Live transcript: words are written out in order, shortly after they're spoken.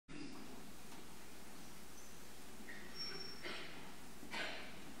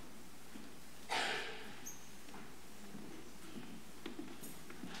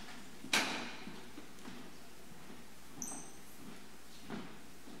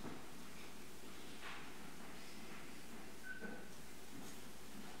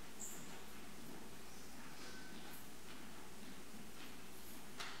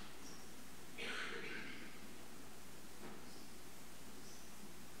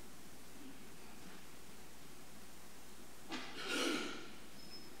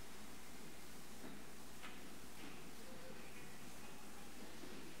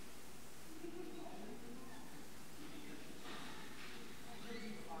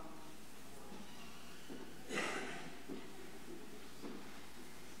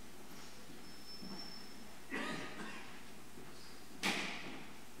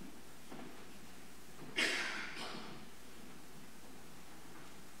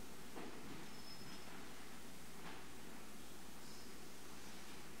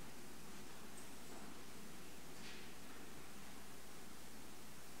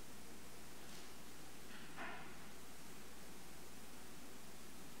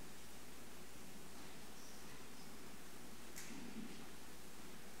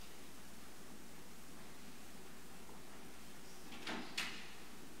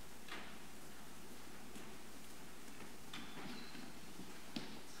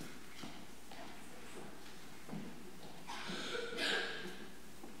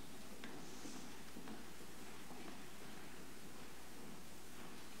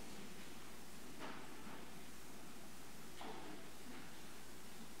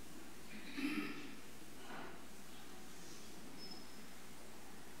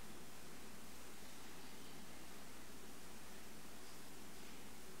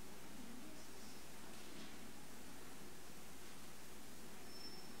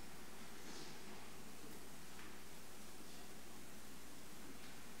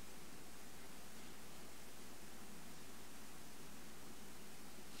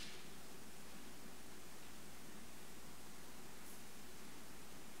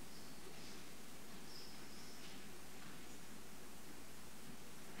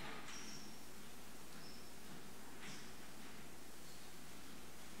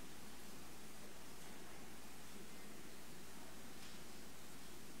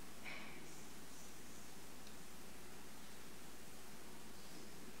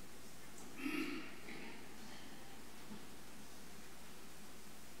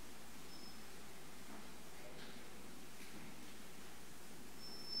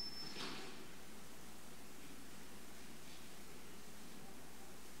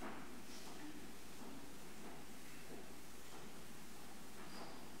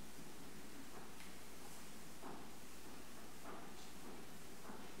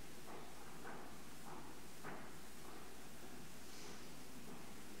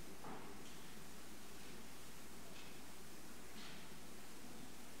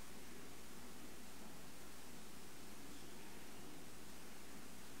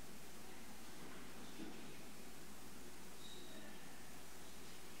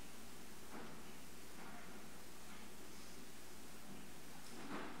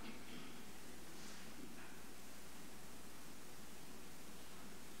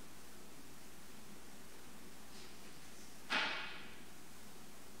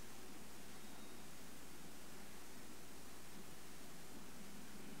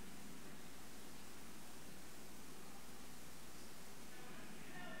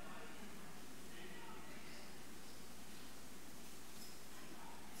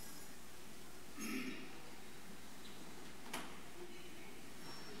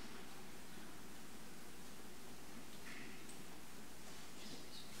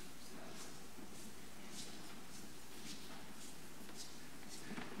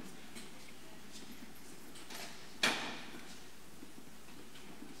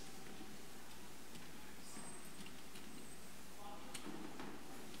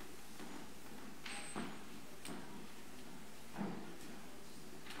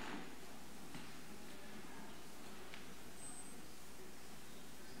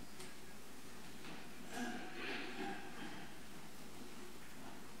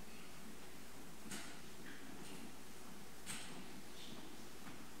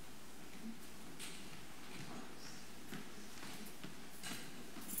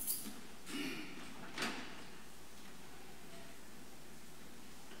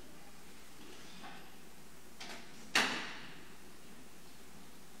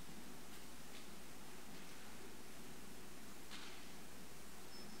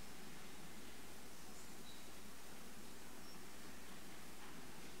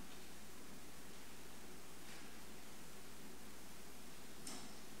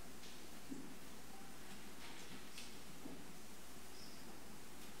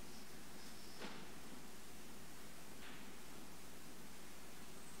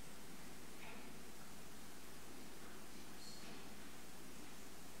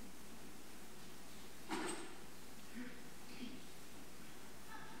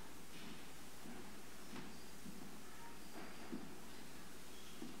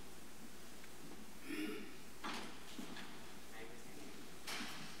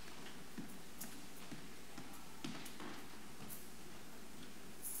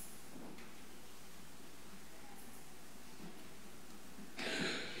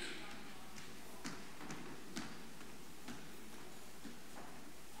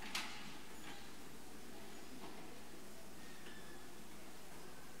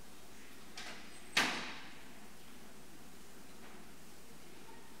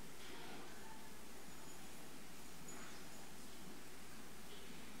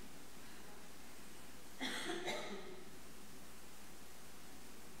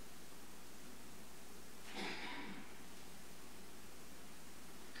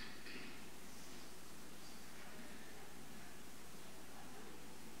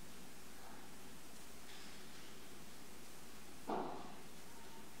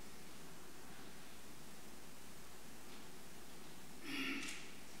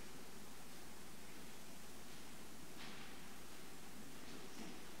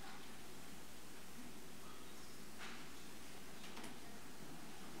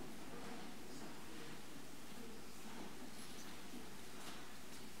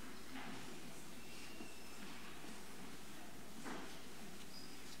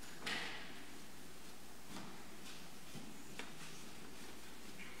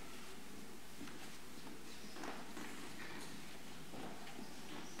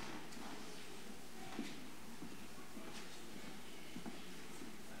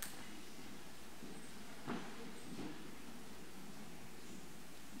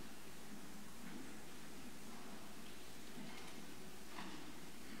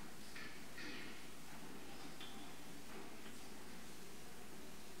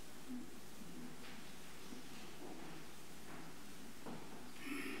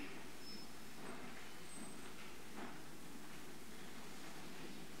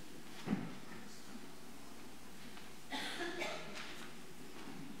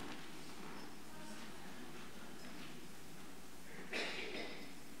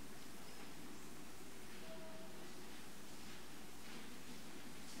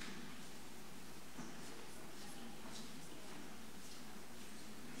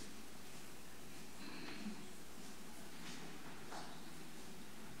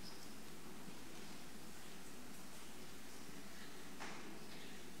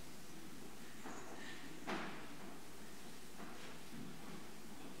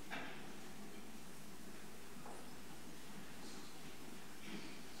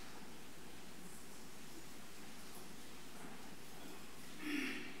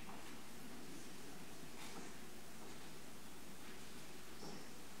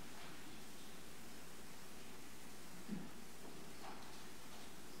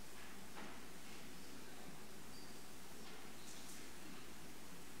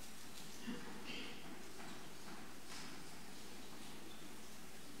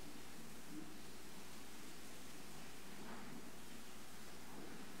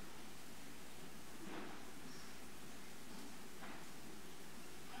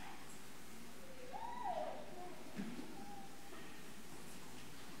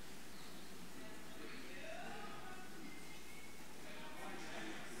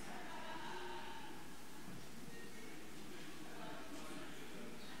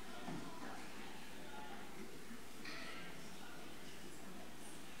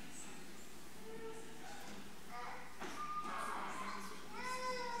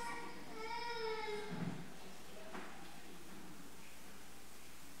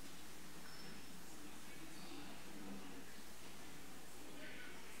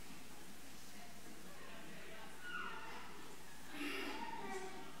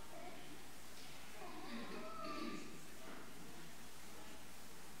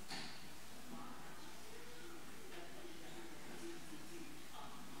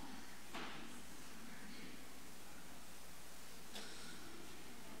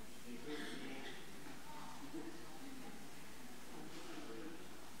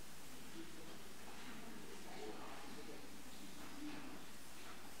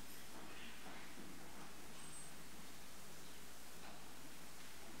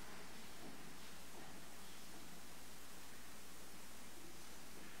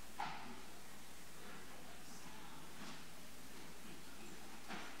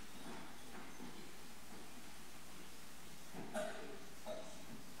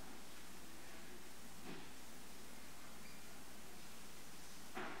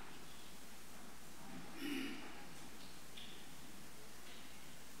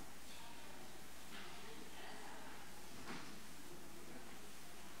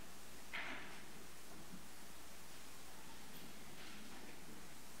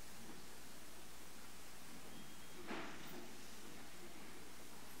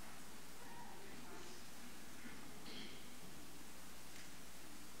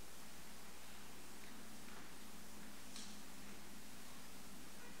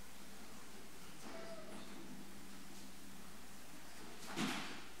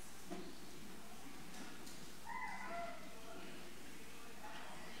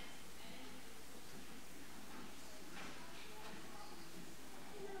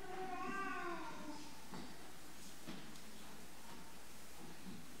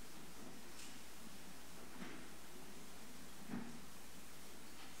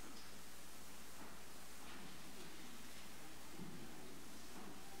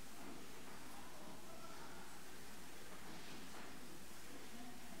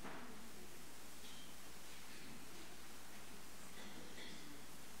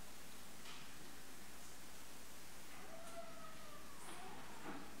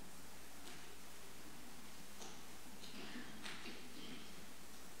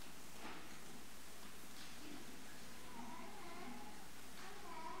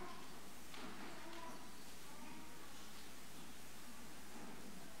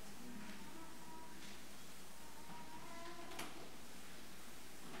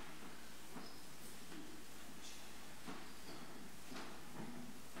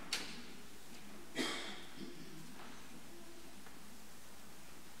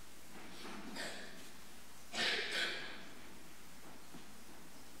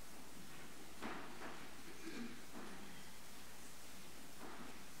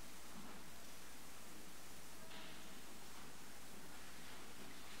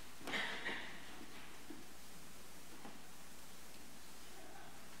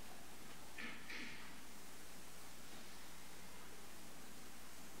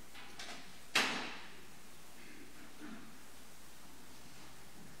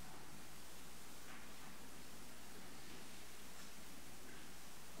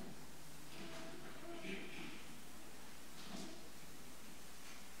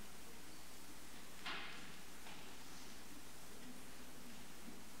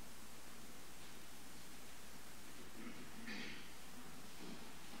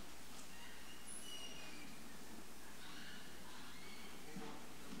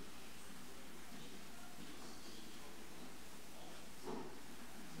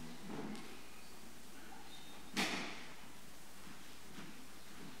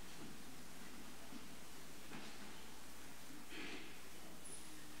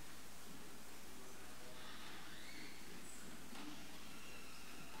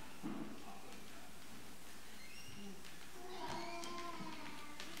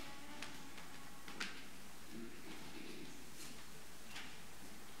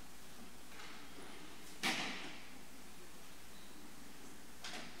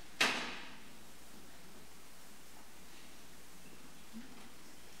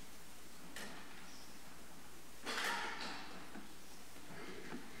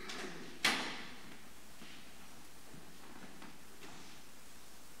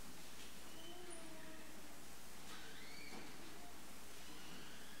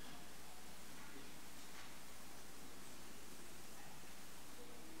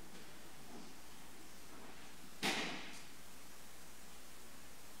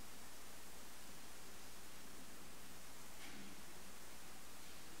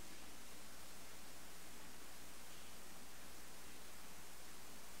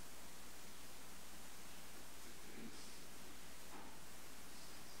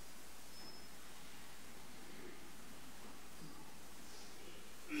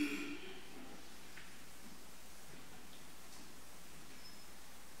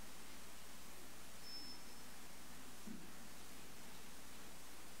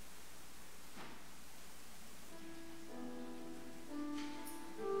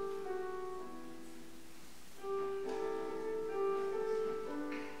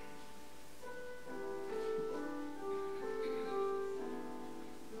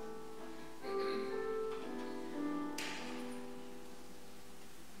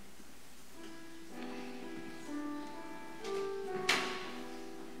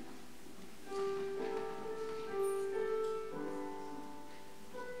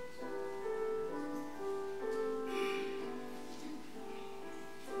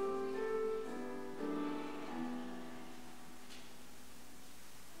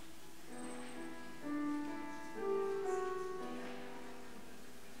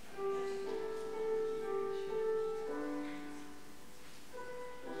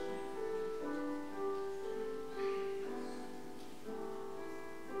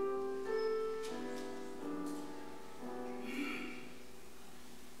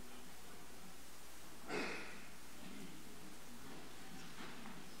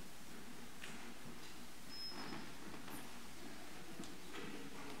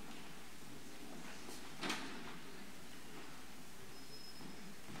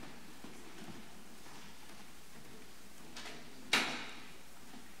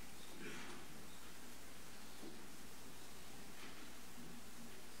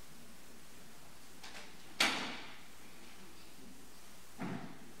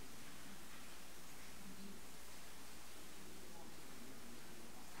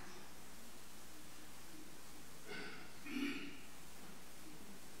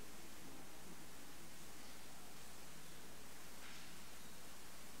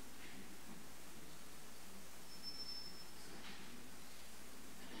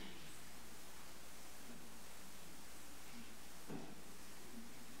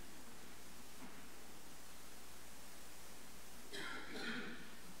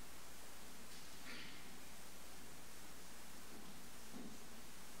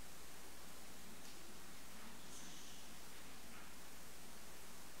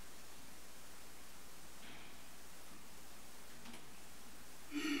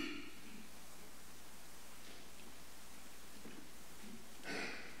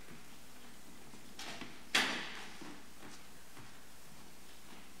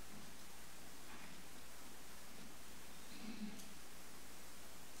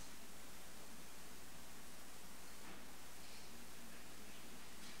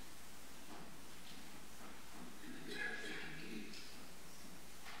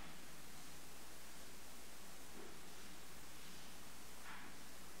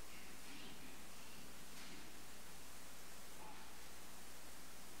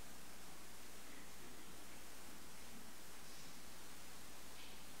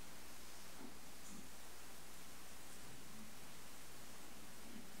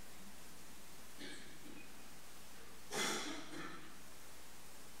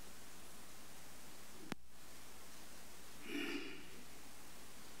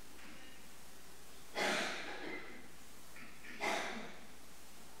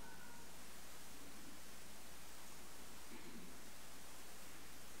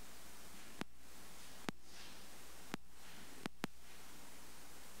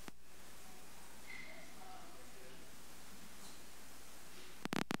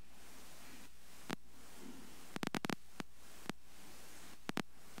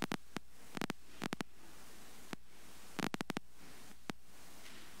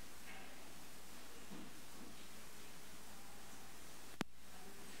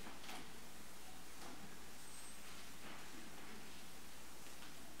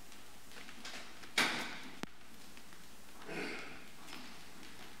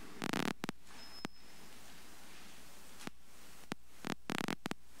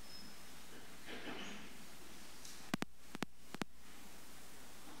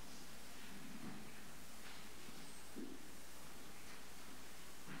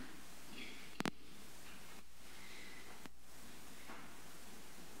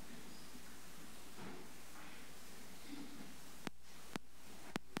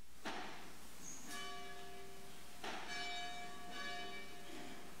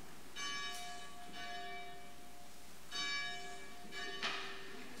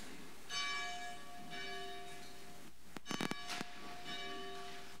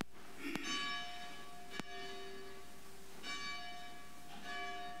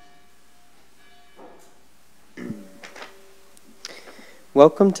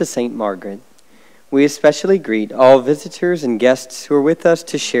Welcome to St. Margaret. We especially greet all visitors and guests who are with us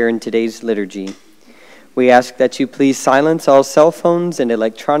to share in today's liturgy. We ask that you please silence all cell phones and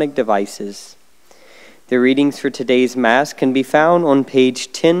electronic devices. The readings for today's Mass can be found on page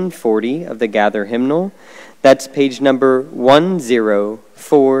 1040 of the Gather Hymnal. That's page number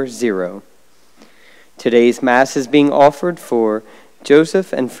 1040. Today's Mass is being offered for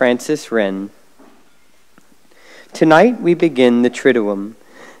Joseph and Francis Wren. Tonight we begin the Triduum,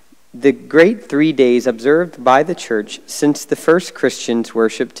 the great 3 days observed by the Church since the first Christians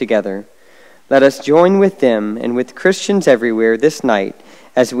worshiped together. Let us join with them and with Christians everywhere this night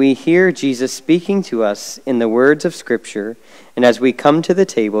as we hear Jesus speaking to us in the words of Scripture and as we come to the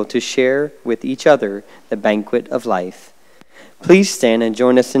table to share with each other the banquet of life. Please stand and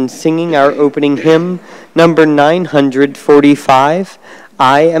join us in singing our opening hymn, number 945,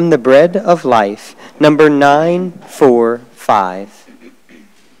 I Am the Bread of Life, number 945.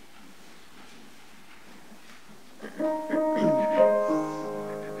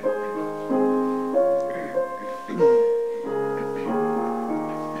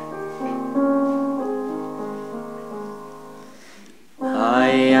 I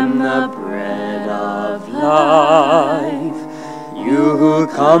am the bread of life. You who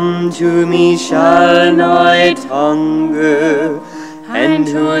come to me shall not hunger, and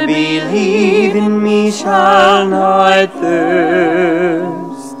who believe in me shall not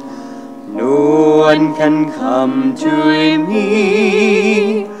thirst. No one can come to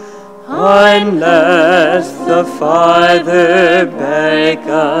me unless the Father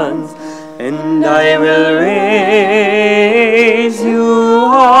beckons, and I will raise you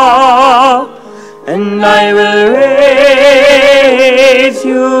up, and I will raise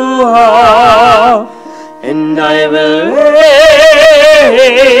you up, and I will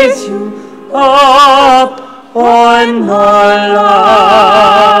raise you up on the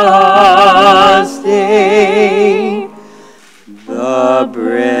last day. The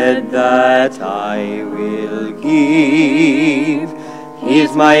bread that I will give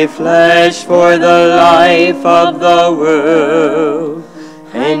is my flesh for the life of the world.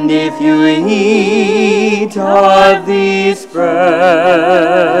 And if you eat of this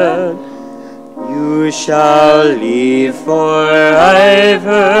bread, you shall live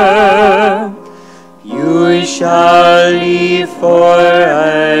forever. You shall live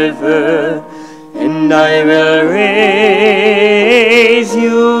forever. And I will raise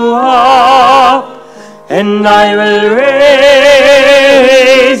you up. And I will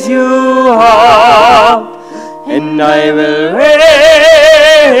raise you up. And I will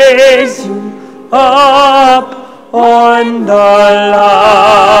raise you up on the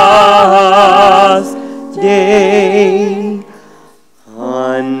last day.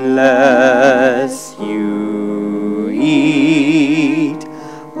 Unless you eat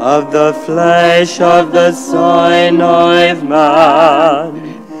of the flesh of the Son of Man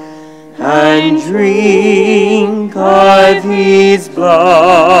and drink of his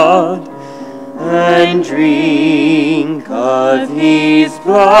blood, and drink of his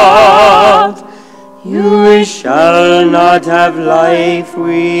blood, you shall not have life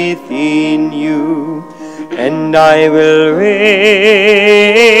within you. And I will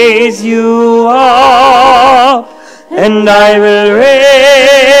raise you up, and I will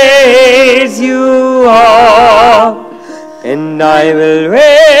raise you up, and I will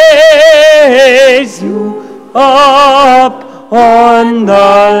raise you up on the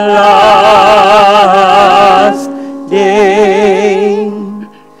last day.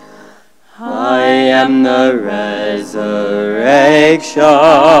 I am the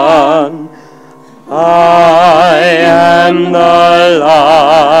resurrection. I am the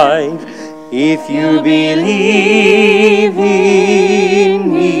life. If you believe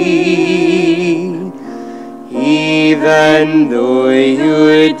in me, even though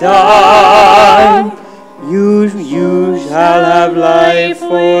you die, you shall have life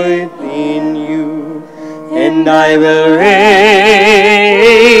within you. And I will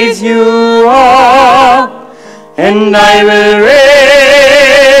raise you up, and I will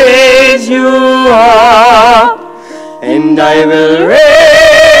raise you up, and I will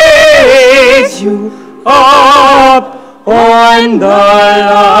raise you up on the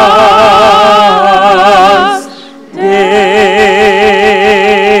last day.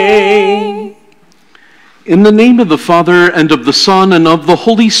 In the name of the Father, and of the Son, and of the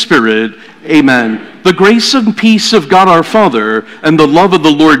Holy Spirit, amen. The grace and peace of God our Father, and the love of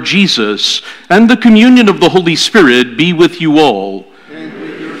the Lord Jesus, and the communion of the Holy Spirit be with you all. And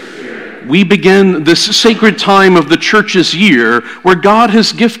with your spirit. We begin this sacred time of the Church's year, where God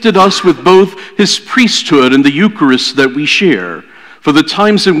has gifted us with both his priesthood and the Eucharist that we share. for the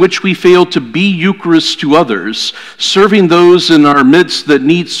times in which we fail to be Eucharist to others, serving those in our midst that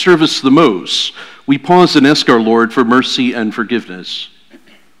need service the most, we pause and ask our Lord for mercy and forgiveness.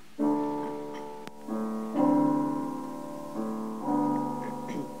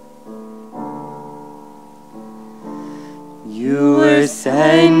 You were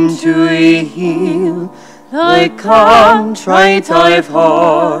sent to heal the contrite of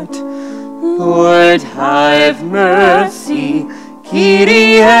heart. Lord, have mercy.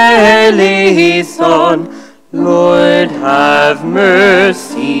 Kyrie eleison. Lord, have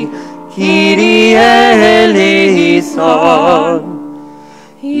mercy. Kyrie eleison.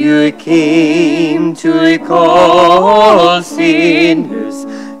 You came to call sinners.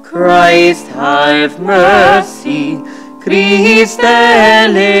 Christ, have mercy. Christ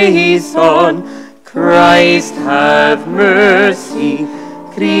eleison. Christ, have mercy.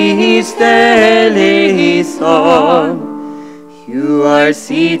 Christ eleison. You are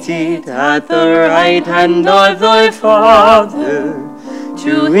seated at the right hand of the Father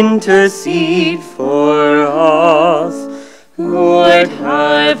to intercede for us. Lord,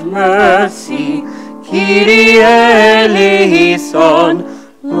 have mercy. Kyrie eleison.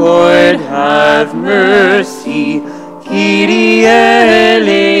 Lord, have mercy. Kyrie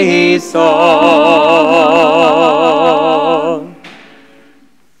eleison.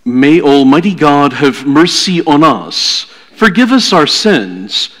 May Almighty God have mercy on us, forgive us our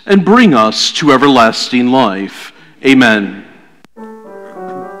sins, and bring us to everlasting life. Amen.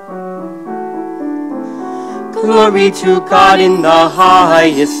 Glory to God in the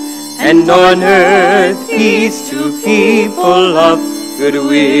highest, and on earth peace to people of good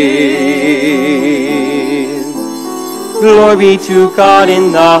will. Glory to God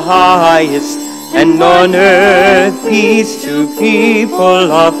in the highest, and on earth peace to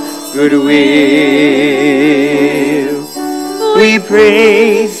people of good will. We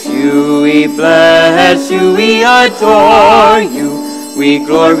praise you, we bless you, we adore you, we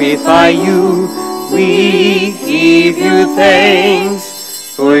glorify you, we give you thanks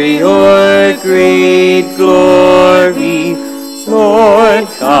for your great glory. Lord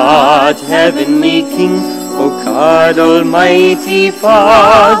God, heavenly King, O God, almighty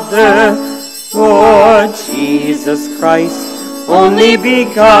Father, Lord Jesus Christ, only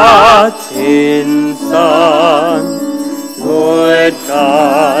begotten Son, Lord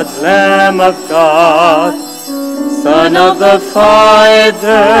God, Lamb of God, Son of the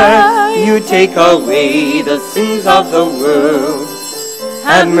Father, you take away the sins of the world.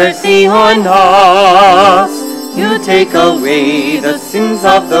 Have mercy on us. You take away the sins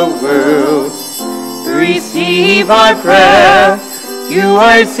of the world. Receive our prayer. You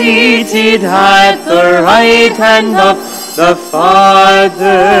are seated at the right hand of the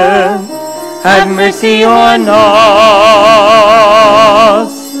Father. Have mercy on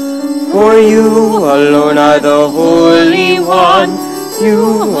us. For you alone are the Holy One. You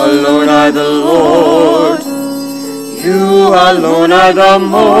alone are the Lord. You alone are the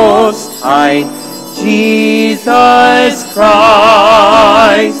Most High. Jesus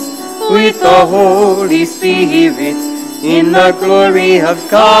Christ, with the Holy Spirit, in the glory of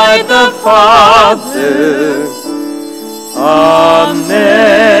God the Father.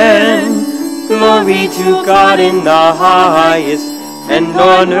 Amen. Glory to God in the highest, and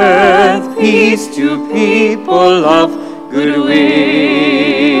on earth peace to people of good will.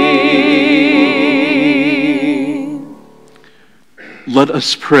 Let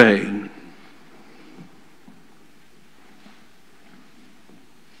us pray.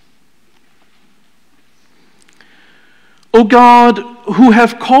 O God, who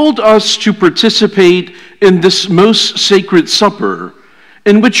have called us to participate in this most sacred supper,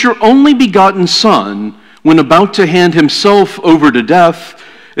 in which your only begotten Son, when about to hand himself over to death,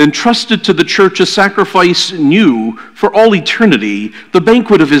 entrusted to the church a sacrifice new for all eternity, the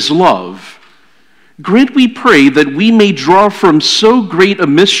banquet of his love, grant, we pray, that we may draw from so great a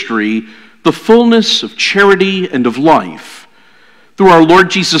mystery the fullness of charity and of life. Through our Lord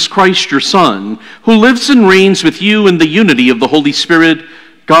Jesus Christ, your Son, who lives and reigns with you in the unity of the Holy Spirit,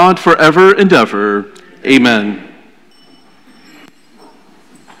 God forever and ever. Amen.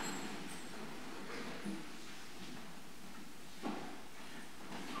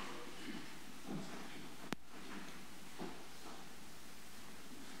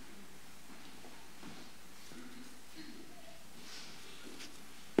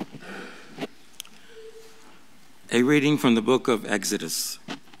 A reading from the book of Exodus.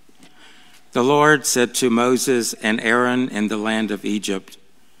 The Lord said to Moses and Aaron in the land of Egypt,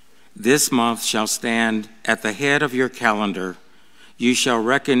 "This month shall stand at the head of your calendar. You shall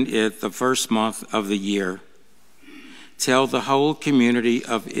reckon it the first month of the year. Tell the whole community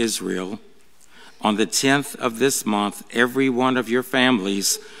of Israel, on the 10th of this month, every one of your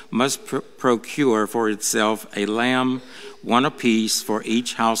families must procure for itself a lamb, one apiece for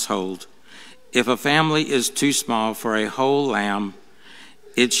each household. If a family is too small for a whole lamb,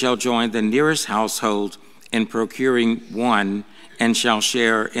 it shall join the nearest household in procuring one and shall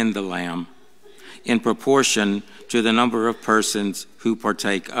share in the lamb, in proportion to the number of persons who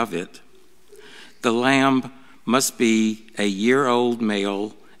partake of it. The lamb must be a year-old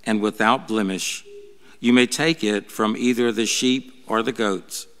male and without blemish. You may take it from either the sheep or the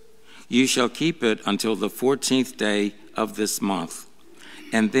goats. You shall keep it until the 14th day of this month.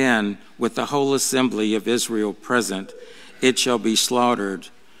 And then, with the whole assembly of Israel present, it shall be slaughtered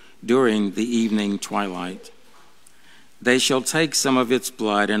during the evening twilight. They shall take some of its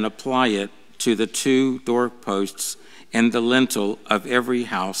blood and apply it to the 2 doorposts and the lintel of every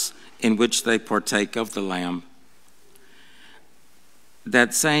house in which they partake of the lamb.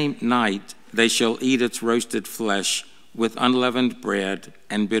 That same night they shall eat its roasted flesh with unleavened bread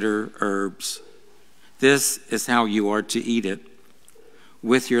and bitter herbs. This is how you are to eat it: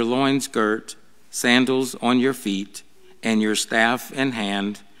 with your loins girt, sandals on your feet, and your staff in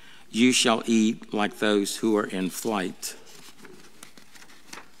hand, you shall eat like those who are in flight.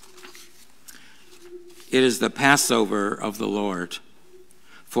 It is the Passover of the Lord.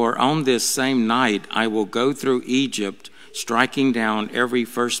 For on this same night I will go through Egypt, striking down every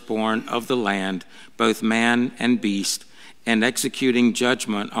firstborn of the land, both man and beast, and executing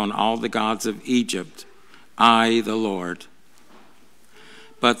judgment on all the gods of Egypt. I, the Lord.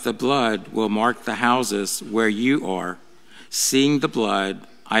 But the blood will mark the houses where you are. Seeing the blood,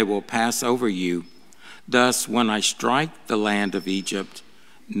 I will pass over you. Thus, when I strike the land of Egypt,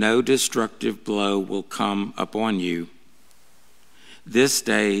 no destructive blow will come upon you. This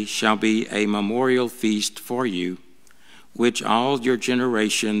day shall be a memorial feast for you, which all your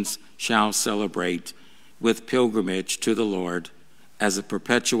generations shall celebrate with pilgrimage to the Lord as a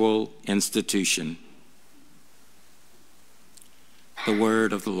perpetual institution. The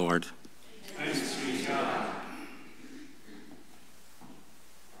word of the Lord. Thanks be to God.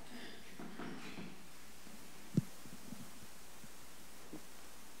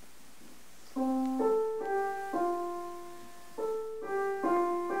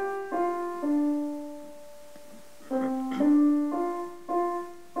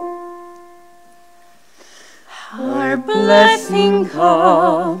 Our blessing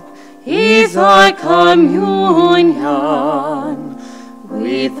cup is our communion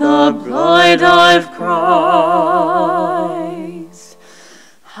with the blood of Christ.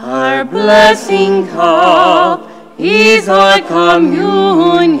 Our blessing cup is our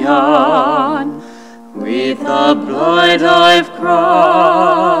communion with the blood of Christ.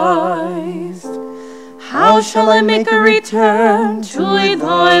 How shall I make a return to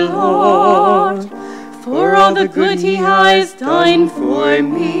thy Lord for all the good he has done for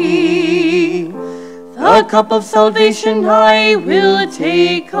me? The cup of salvation I will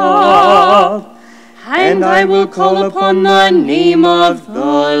take up, and I will call upon the name of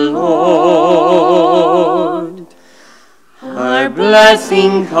the Lord. Our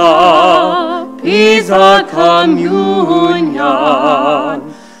blessing cup is our communion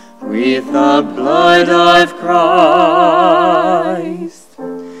with the blood of Christ.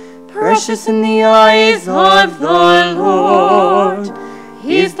 Precious in the eyes of the Lord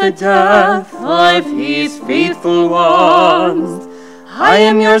is the death of his faithful ones. I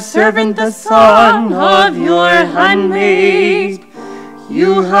am your servant, the son of your handmaid.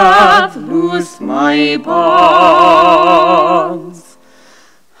 You have loosed my bonds.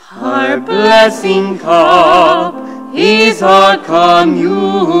 Our blessing cup is our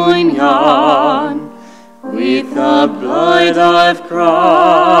communion with the blood of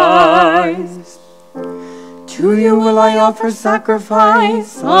Christ. To you will I offer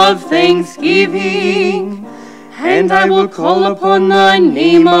sacrifice of thanksgiving, and I will call upon the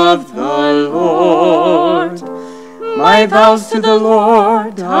name of the Lord. My vows to the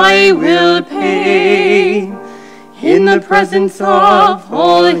Lord I will pay in the presence of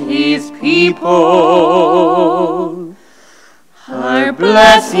all his people. Our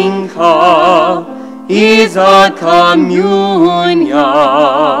blessing cup is our communion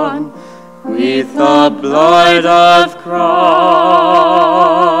with the blood of Christ.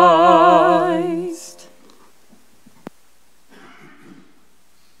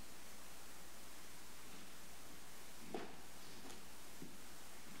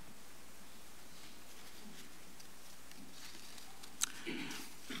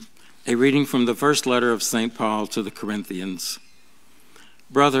 A reading from the first letter of St. Paul to the Corinthians.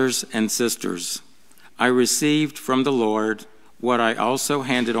 Brothers and sisters, I received from the Lord what I also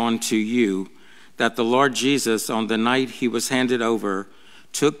handed on to you, that the Lord Jesus, on the night he was handed over,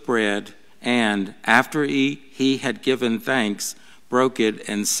 took bread, and after he had given thanks, broke it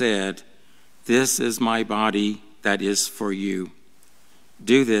and said, "This is my body that is for you.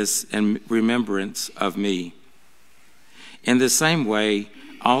 Do this in remembrance of me." In the same way,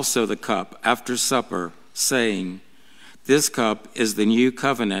 also the cup after supper, saying, "This cup is the new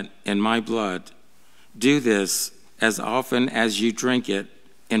covenant in my blood. Do this as often as you drink it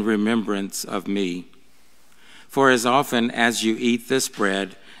in remembrance of me. For as often as you eat this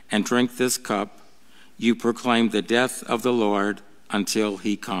bread and drink this cup, you proclaim the death of the Lord until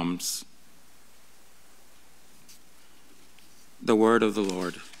he comes." The word of the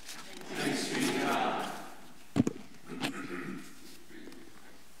Lord. Thanks be to God.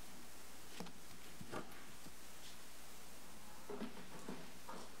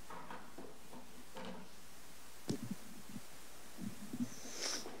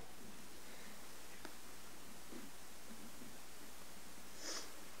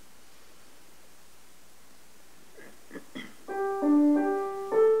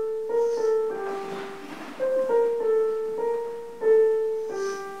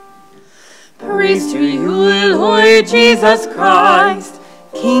 Praise to you, Lord Jesus Christ,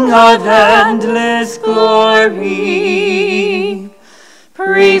 King of endless glory.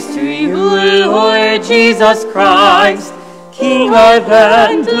 Praise to you, Lord Jesus Christ, King of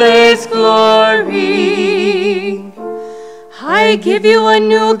endless glory. I give you a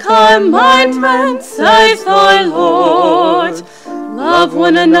new commandment, says the Lord. Love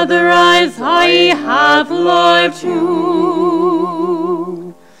one another as I have loved you.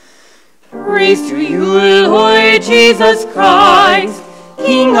 Praise to you, Lord Jesus Christ,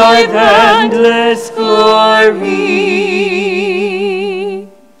 King of endless glory.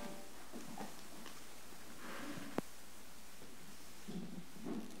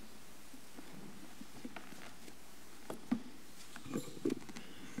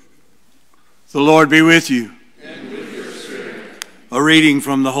 The Lord be with you. And with your spirit. A reading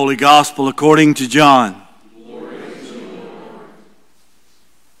from the Holy Gospel according to John. Glory to the Lord.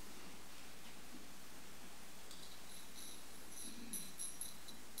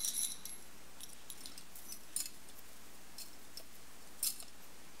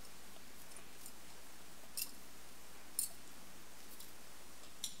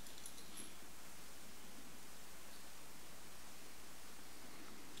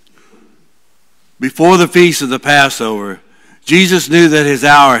 Before the feast of the Passover, Jesus knew that his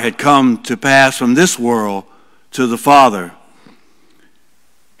hour had come to pass from this world to the Father.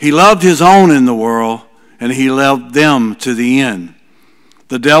 He loved his own in the world, and he loved them to the end.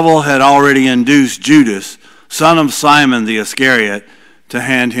 The devil had already induced Judas, son of Simon the Iscariot, to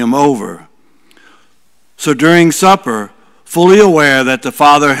hand him over. So during supper, fully aware that the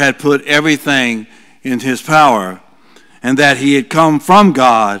Father had put everything in his power, and that he had come from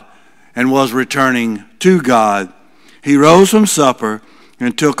God and was returning to God, he rose from supper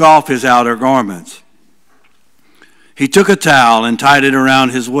and took off his outer garments. He took a towel and tied it around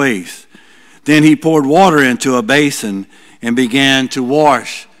his waist. Then he poured water into a basin and began to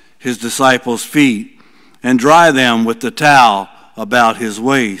wash his disciples' feet and dry them with the towel about his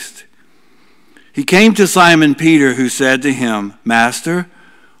waist. He came to Simon Peter, who said to him, "Master,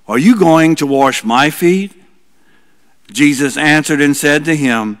 are you going to wash my feet?" Jesus answered and said to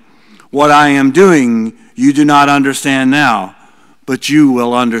him, "What I am doing you do not understand now, but you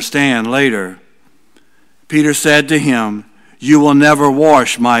will understand later." Peter said to him, "You will never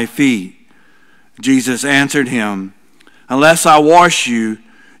wash my feet." Jesus answered him, "Unless I wash you,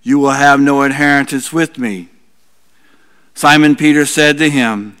 you will have no inheritance with me." Simon Peter said to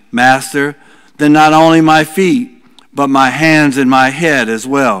him, "Master, then not only my feet, but my hands and my head as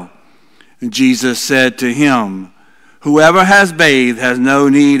well." And Jesus said to him, "Whoever has bathed has no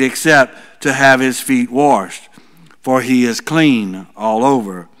need except to have his feet washed, for he is clean all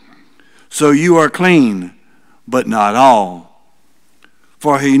over. So you are clean, but not all."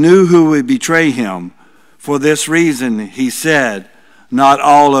 For he knew who would betray him. For this reason he said, "Not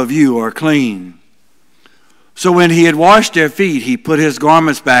all of you are clean." So when he had washed their feet, he put his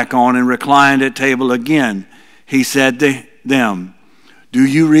garments back on and reclined at table again. He said to them, "Do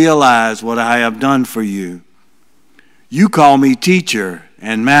you realize what I have done for you? You call me teacher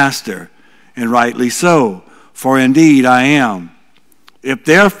and master, and rightly so, for indeed I am. If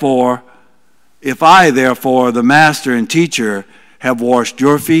I therefore, the master and teacher, have washed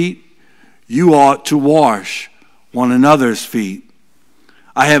your feet, you ought to wash one another's feet.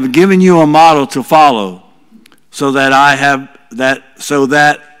 I have given you a model to follow, so that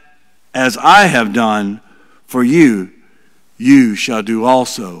As I have done for you, you shall do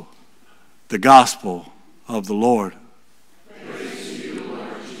also. The gospel of the Lord. Praise to you,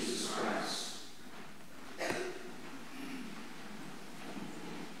 Lord Jesus Christ.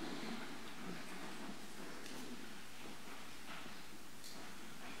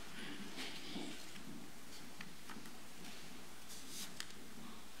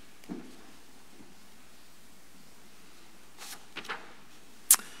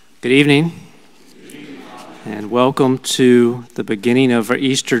 Good evening, and welcome to the beginning of our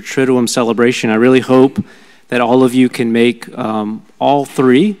Easter Triduum celebration. I really hope that all of you can make all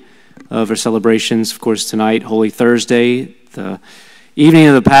three of our celebrations. Of course, tonight, Holy Thursday, the evening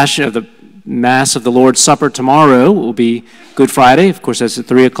of the Passion of the Mass of the Lord's Supper tomorrow will be Good Friday. Of course, that's at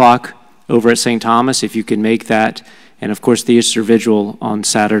 3 o'clock over at St. Thomas, if you can make that. And of course, the Easter Vigil on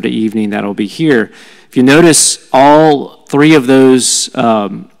Saturday evening, that'll be here. If you notice, all three of those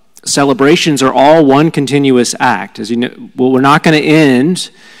celebrations are all one continuous act. As you know, well, we're not going to end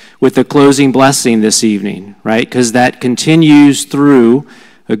with the closing blessing this evening, right? Because that continues through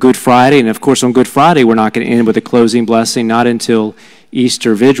a Good Friday. And of course, on Good Friday, we're not going to end with a closing blessing, not until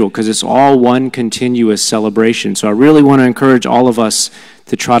Easter Vigil, because it's all one continuous celebration. So I really want to encourage all of us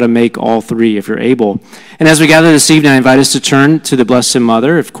to try to make all three if you're able. And as we gather this evening, I invite us to turn to the Blessed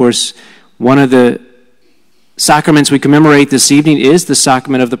Mother. Of course, one of the sacraments we commemorate this evening is the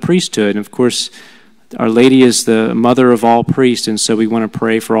sacrament of the priesthood. And of course, Our Lady is the mother of all priests, and so we want to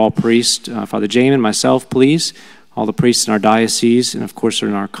pray for all priests. Father Jamin, myself, please, all the priests in our diocese, and of course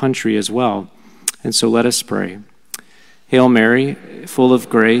in our country as well. And so let us pray. Hail Mary, full of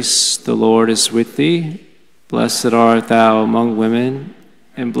grace, the Lord is with thee. Blessed art thou among women,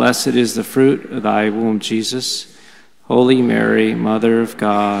 and blessed is the fruit of thy womb, Jesus. Holy Mary, Mother of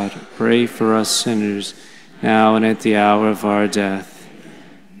God, pray for us sinners, now and at the hour of our death.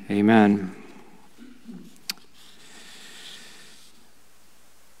 Amen.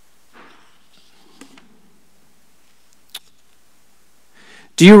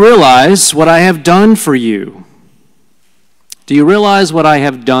 Do you realize what I have done for you? Do you realize what I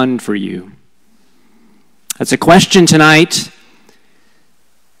have done for you? That's a question tonight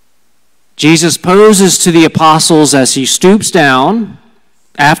Jesus poses to the apostles as he stoops down,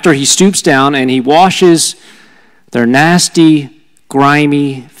 after he stoops down and he washes their nasty,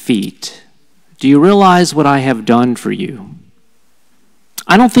 grimy feet. Do you realize what I have done for you?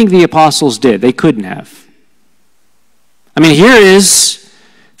 I don't think the apostles did. They couldn't have. I mean,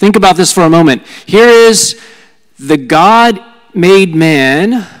 think about this for a moment. Here is the God-made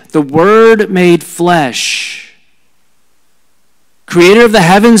man, the Word made flesh, creator of the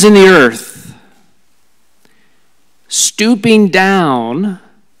heavens and the earth, stooping down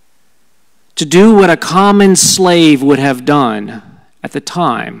to do what a common slave would have done at the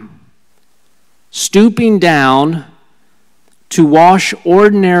time. Stooping down to wash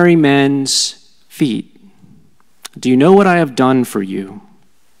ordinary men's feet. Do you know what I have done for you?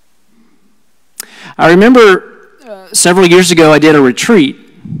 I remember several years ago I did a retreat.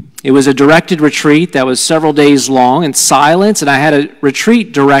 It was a directed retreat that was several days long in silence, and I had a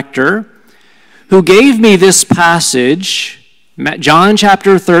retreat director who gave me this passage, John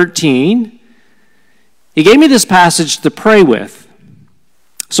chapter 13. He gave me this passage to pray with.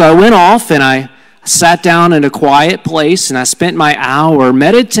 So I went off and I sat down in a quiet place and I spent my hour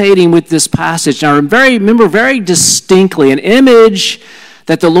meditating with this passage. And I remember very distinctly an image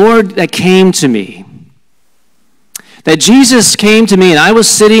that came to me. That Jesus came to me and I was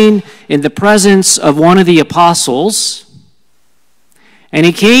sitting in the presence of one of the apostles. And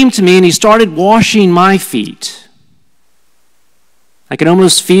he came to me and he started washing my feet. I could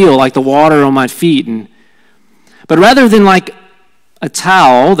almost feel like the water on my feet. But rather than like a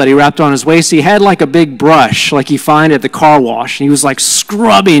towel that he wrapped on his waist, he had like a big brush like you find at the car wash. And he was like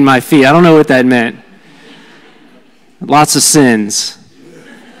scrubbing my feet. I don't know what that meant. Lots of sins.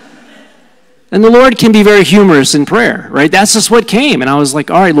 And the Lord can be very humorous in prayer, right? That's just what came. And I was like,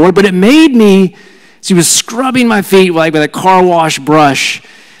 all right, Lord. But it made me, as he was scrubbing my feet like with a car wash brush,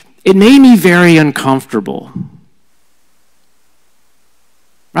 it made me very uncomfortable.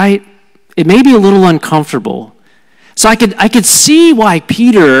 Right? It made me a little uncomfortable. So I could see why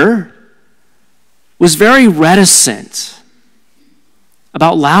Peter was very reticent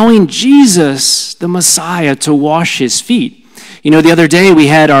about allowing Jesus, the Messiah, to wash his feet. You know, the other day we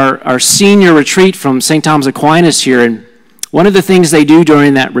had our senior retreat from St. Thomas Aquinas here, and one of the things they do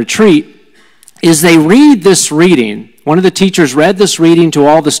during that retreat is they read this reading. One of the teachers read this reading to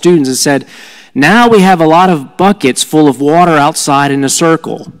all the students and said, now we have a lot of buckets full of water outside in a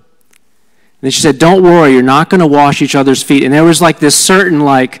circle. And then she said, don't worry, you're not going to wash each other's feet. And there was like this certain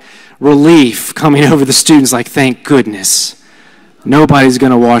like relief coming over the students, like, thank goodness, nobody's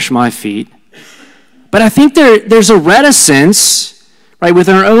going to wash my feet. But I think there's a reticence, right,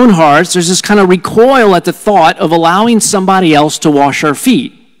 within our own hearts. There's this kind of recoil at the thought of allowing somebody else to wash our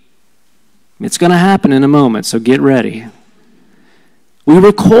feet. It's going to happen in a moment, so get ready. We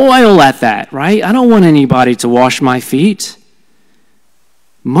recoil at that, right? I don't want anybody to wash my feet.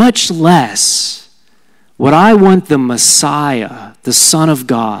 Much less would I want the Messiah, the Son of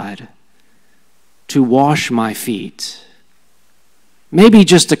God, to wash my feet. Maybe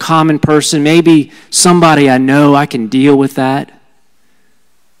just a common person, maybe somebody I know, I can deal with that.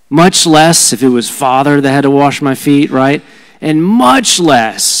 Much less if it was Father that had to wash my feet, right? And much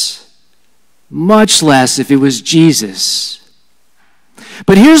less if it was Jesus.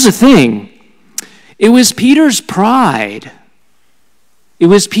 But here's the thing. It was Peter's pride. It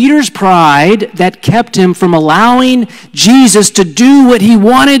was Peter's pride that kept him from allowing Jesus to do what he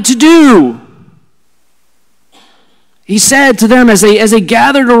wanted to do. He said to them as they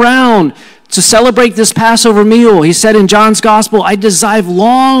gathered around to celebrate this Passover meal, he said in John's gospel, I've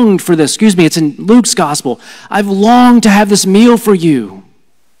longed for this. Excuse me, it's in Luke's gospel. I've longed to have this meal for you.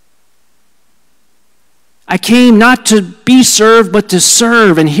 I came not to be served, but to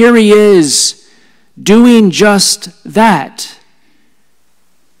serve. And here he is doing just that.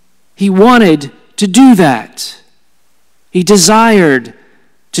 He wanted to do that. He desired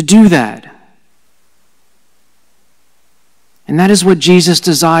to do that. And that is what Jesus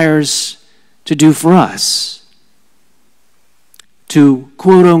desires to do for us. To,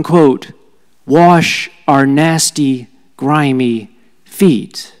 quote unquote, wash our nasty, grimy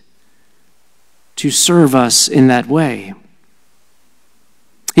feet. To serve us in that way.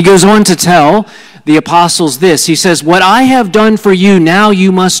 He goes on to tell the apostles this. He says, what I have done for you, now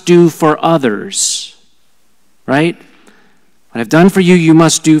you must do for others. Right? What I've done for you, you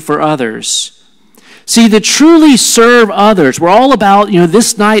must do for others. See, to truly serve others, we're all about,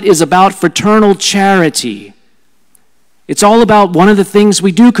 this night is about fraternal charity. It's all about one of the things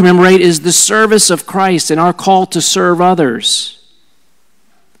we do commemorate is the service of Christ and our call to serve others.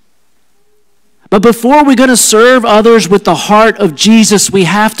 But before we're going to serve others with the heart of Jesus, we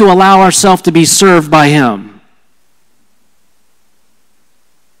have to allow ourselves to be served by him.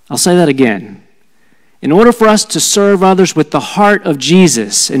 I'll say that again. In order for us to serve others with the heart of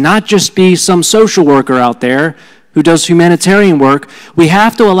Jesus and not just be some social worker out there who does humanitarian work, we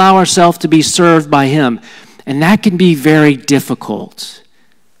have to allow ourselves to be served by him. And that can be very difficult.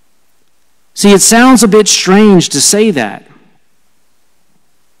 See, it sounds a bit strange to say that.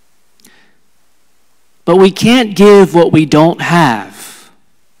 But we can't give what we don't have.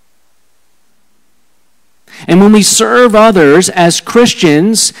 And when we serve others as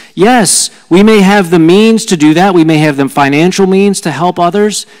Christians, yes, we may have the means to do that. We may have the financial means to help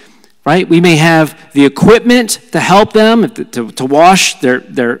others, right? We may have the equipment to help them, to wash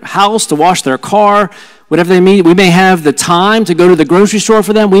their house, to wash their car, whatever they need. We may have the time to go to the grocery store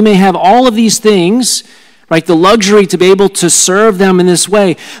for them. We may have all of these things, right? The luxury to be able to serve them in this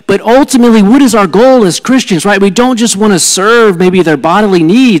way. But ultimately, what is our goal as Christians, right? We don't just want to serve maybe their bodily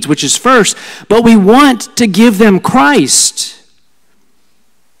needs, which is first, but we want to give them Christ.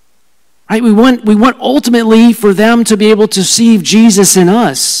 Right? We want ultimately for them to be able to see Jesus in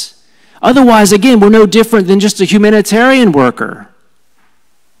us. Otherwise, again, we're no different than just a humanitarian worker.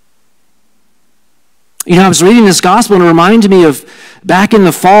 I was reading this gospel and it reminded me of back in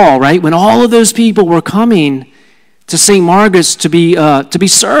the fall, right, when all of those people were coming to St. Margaret's to be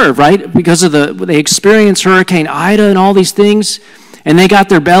served, right, because of they experienced Hurricane Ida and all these things, and they got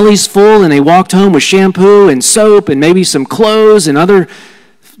their bellies full and they walked home with shampoo and soap and maybe some clothes and other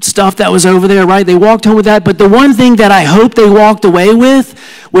stuff that was over there, right? They walked home with that, but the one thing that I hope they walked away with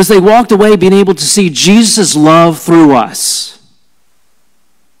was they walked away being able to see Jesus' love through us.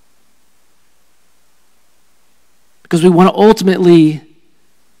 Because we want to ultimately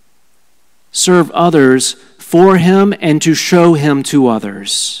serve others for him and to show him to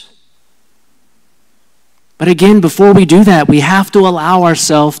others. But again, before we do that, we have to allow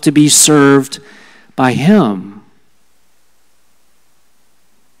ourselves to be served by him.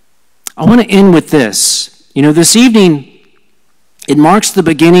 I want to end with this. This evening, it marks the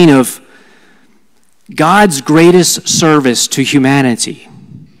beginning of God's greatest service to humanity.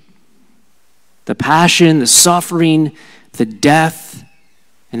 The passion, the suffering, the death,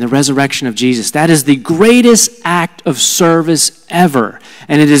 and the resurrection of Jesus. That is the greatest act of service ever.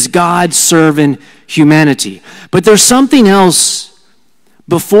 And it is God serving humanity. But there's something else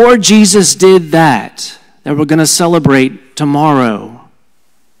before Jesus did that we're going to celebrate tomorrow.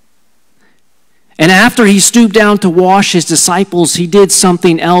 And after he stooped down to wash his disciples, he did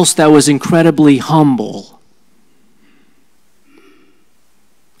something else that was incredibly humble.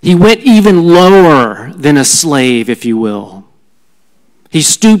 He went even lower than a slave, if you will. He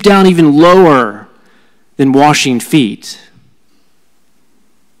stooped down even lower than washing feet.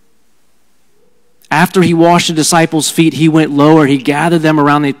 After he washed the disciples' feet, he went lower. He gathered them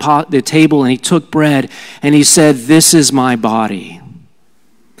around the table, and he took bread, and he said, "This is my body."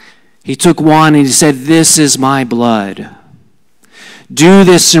 He took wine, and he said, "This is my blood. Do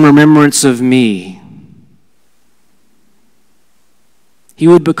this in remembrance of me." He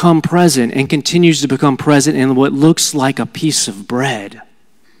would become present and continues to become present in what looks like a piece of bread.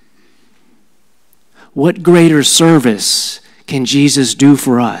 What greater service can Jesus do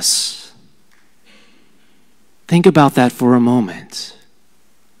for us? Think about that for a moment.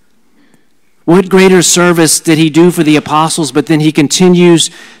 What greater service did he do for the apostles, but then he continues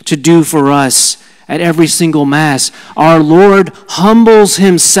to do for us at every single Mass? Our Lord humbles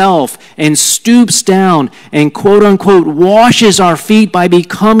himself and stoops down and quote unquote washes our feet by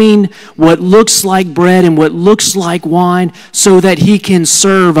becoming what looks like bread and what looks like wine so that he can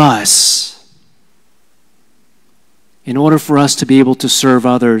serve us. In order for us to be able to serve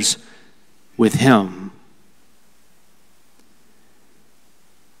others with him.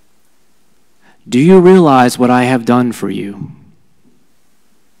 Do you realize what I have done for you?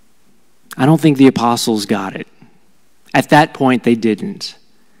 I don't think the apostles got it. At that point, they didn't.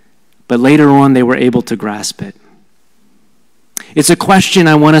 But later on, they were able to grasp it. It's a question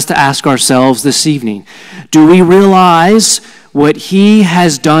I want us to ask ourselves this evening. Do we realize what he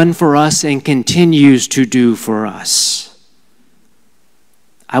has done for us and continues to do for us?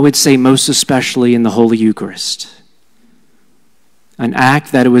 I would say most especially in the Holy Eucharist. An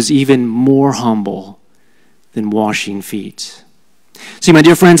act that was even more humble than washing feet. See, my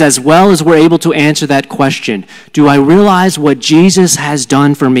dear friends, as well as we're able to answer that question, do I realize what Jesus has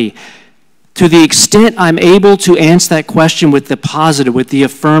done for me? To the extent I'm able to answer that question with the positive, with the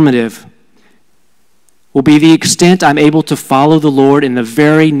affirmative, will be the extent I'm able to follow the Lord in the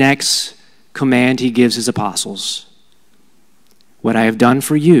very next command he gives his apostles. What I have done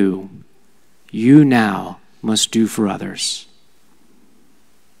for you, you now must do for others.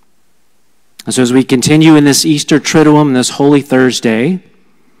 And so as we continue in this Easter Triduum, this Holy Thursday,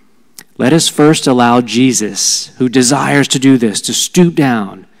 let us first allow Jesus, who desires to do this, to stoop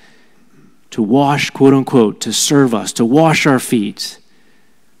down, to wash, quote unquote, to serve us, to wash our feet,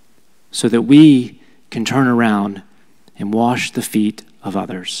 so that we can turn around and wash the feet of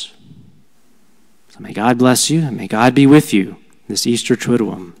others. So may God bless you, and may God be with you this Easter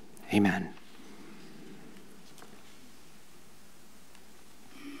Triduum. Amen.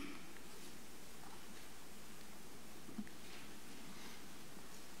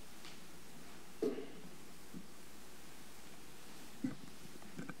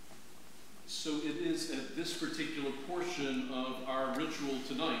 So it is at this particular portion of our ritual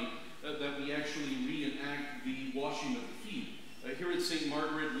tonight that we actually reenact the washing of the feet. Here at St.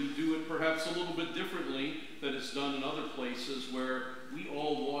 Margaret, we do it perhaps a little bit differently than it's done in other places where we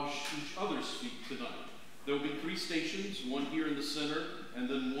all wash each other's feet tonight. There will be 3 stations, one here in the center and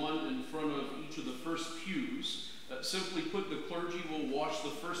then one in front of each of the first pews. Simply put, the clergy will wash the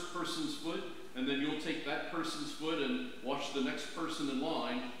first person's foot, and then you'll take that person's foot and wash the next person in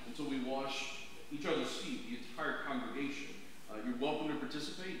line until we wash each other's feet, the entire congregation. You're welcome to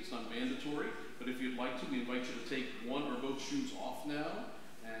participate. It's not mandatory, but if you'd like to, we invite you to take one or both shoes off now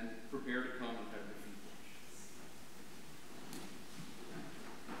and prepare to come and have your feet washed.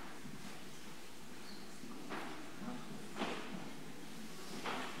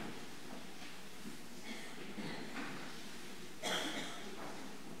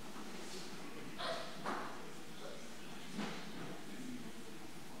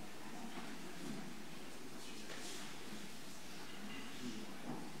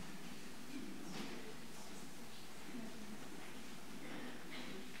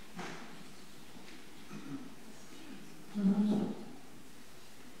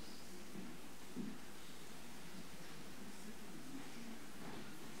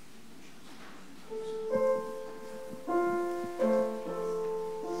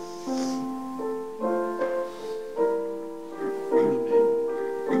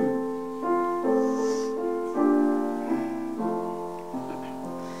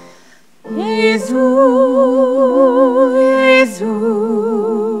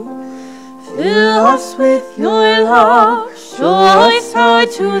 Fill us with your love, show us how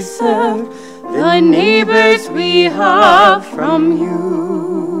to serve the neighbors we have from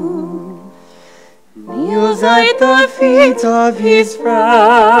you. Kneels at the feet of his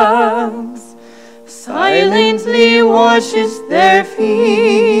friends, silently washes their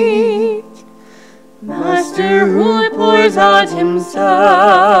feet. Master who pours out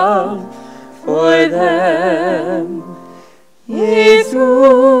himself for them. Jesu,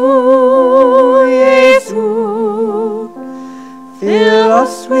 Jesu, fill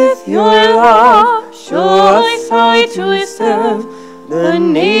us with your love, show us how to serve the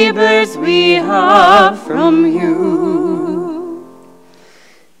neighbors we have from you.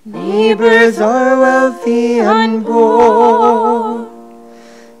 Neighbors are wealthy and poor,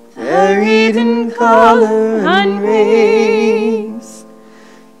 varied in color and race.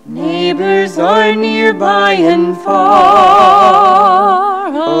 Neighbors are nearby and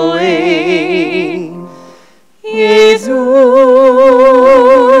far away. Jesu,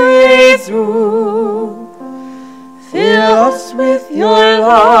 Jesu, fill us with your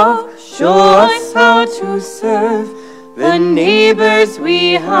love, show us how to serve the neighbors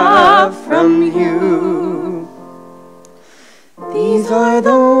we have from you. These are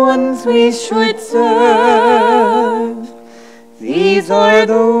the ones we should serve. These are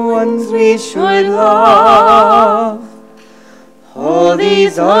the ones we should love. All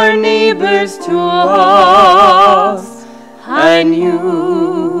these are neighbors to us and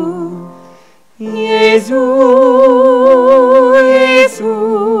you. Jesu,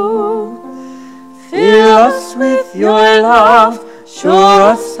 Jesu, fill us with your love, show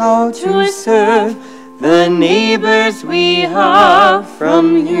us how to serve the neighbors we have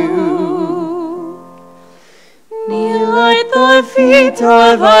from you. Kneel at the feet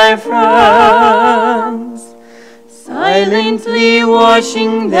of our friends, silently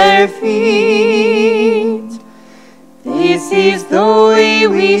washing their feet. This is the way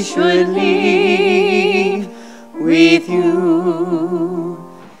we should live with you.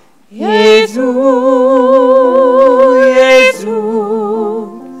 Jesu,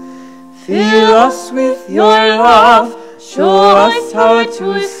 Jesu, fill us with your love, show us how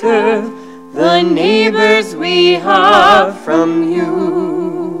to serve the neighbors we have from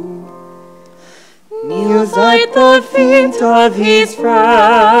you. Kneels at the feet of his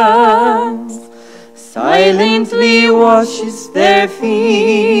friends, silently washes their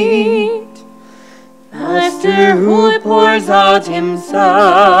feet. Master who pours out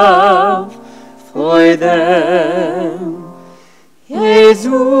himself for them.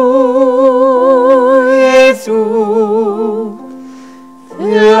 Jesu, Jesu,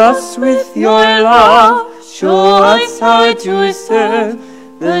 fill us with your love, show us how to serve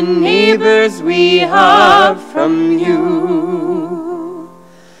the neighbors we have from you.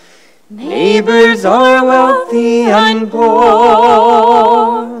 Neighbors are wealthy and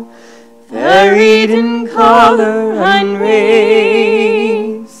poor, varied in color and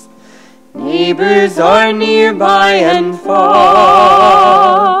race. Neighbors are nearby and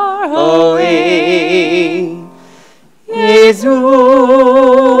far away. Jesu,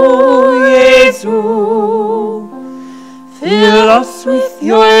 Jesu, fill us with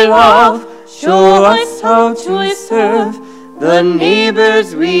your love, show us how to serve the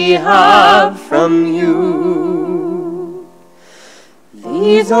neighbors we have from you.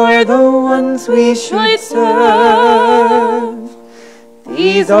 These are the ones we should serve.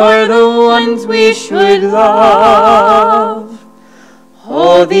 These are the ones we should love.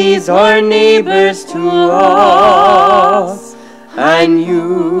 All these are neighbors to us and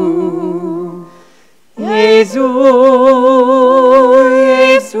you. Jesu,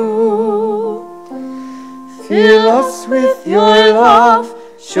 Jesu, fill us with your love,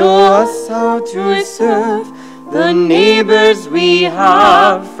 show us how to serve the neighbors we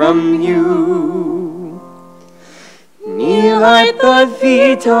have from you. Kneel at the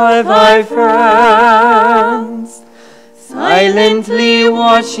feet of our friends, silently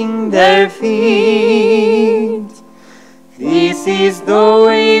washing their feet. This is the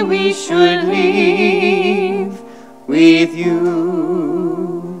way we should live with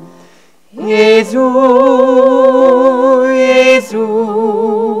you. Jesu,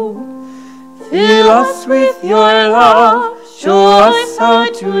 Jesu, fill us with your love, show us how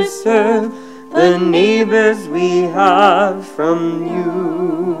to serve the neighbors we have from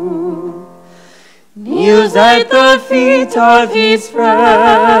you. Kneels at the feet of his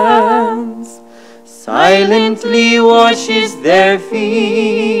friends, silently washes their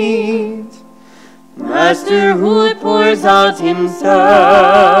feet. Master who pours out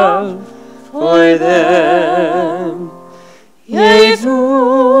himself for them. Jesu,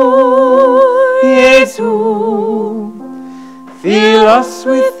 Jesu, fill us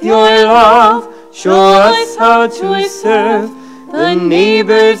with your love, show us how to serve the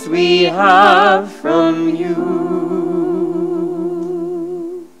neighbors we have from you.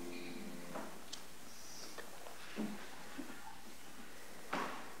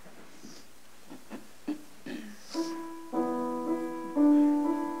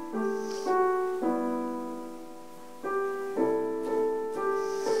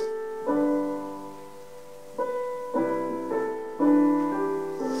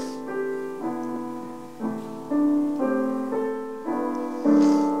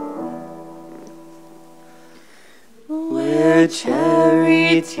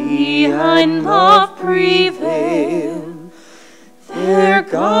 charity and love prevail, there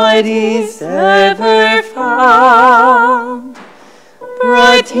God is ever found.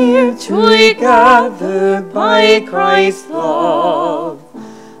 Brought here together by Christ's love,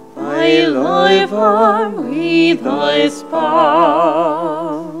 by love are we thus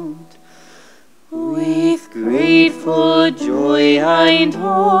bound. With grateful joy and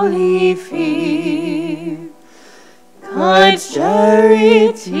holy fear, God's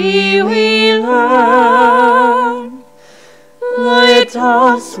charity we learn. Let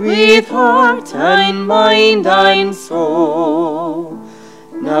us with heart and mind and soul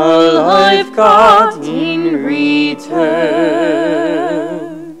now love God in return.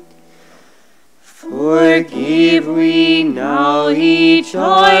 Forgive we now each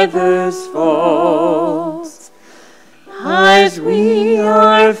other's faults, as we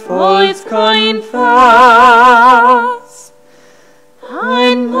our faults confess,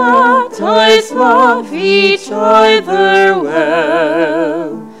 and let us love each other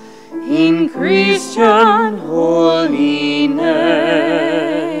well in Christian holiness.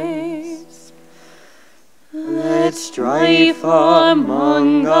 Let strife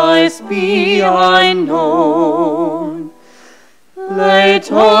among us be unknown.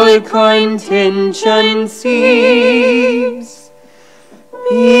 Let all contention cease,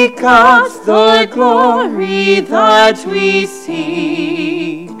 because the glory that we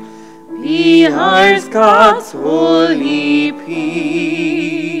seek be ours, God's holy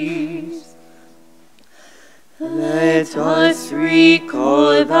peace. Let us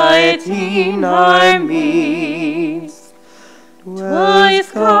recall that in our midst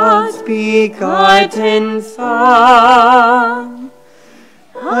 'twas God's begotten Son,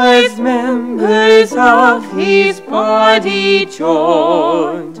 as members of his body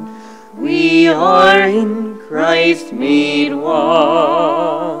joined, we are in Christ made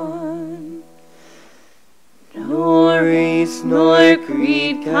one. No race nor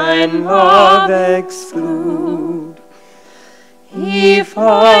creed can love exclude, if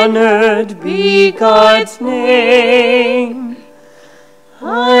honored be God's name.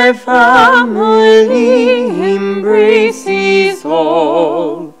 Our family embraces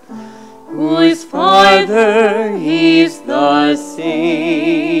all, whose Father is the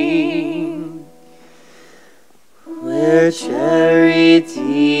same. Where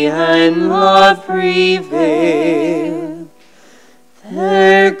charity and love prevail,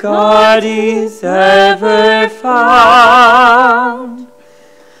 there God is ever found.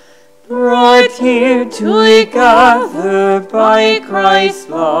 Brought here together by Christ's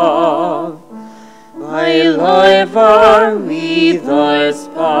love, by love are we thus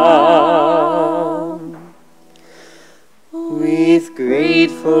bound. With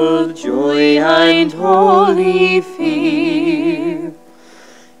grateful joy and holy fear,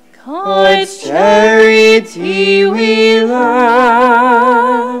 God's charity we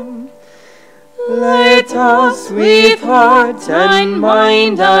learn. Let us with heart and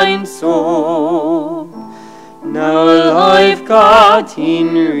mind and soul now love God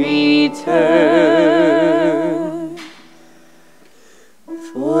in return.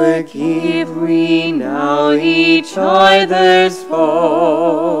 Forgive we now each other's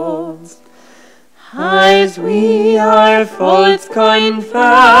faults, as we our faults confess,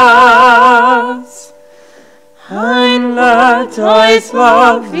 and let us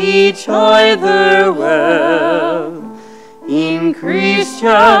love each other well in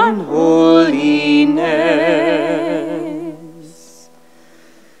Christian holiness.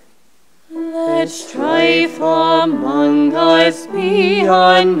 Let strife among us be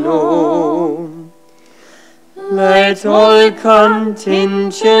unknown. Let all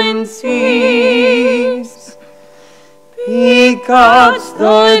contention cease, because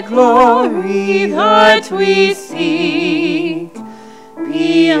the glory that we seek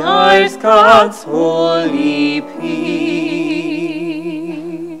be ours, God's holy peace.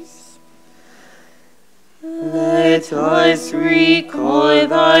 Let us recall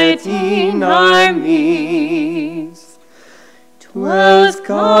that in our midst dwells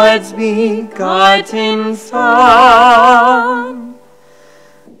God's begotten Son,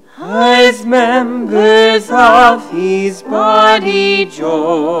 as members of his body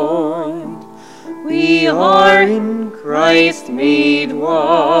joined, we are in Christ made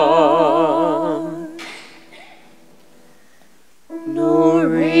one. No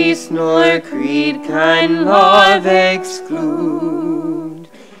race nor creed can love exclude,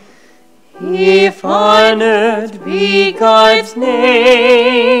 if honored be God's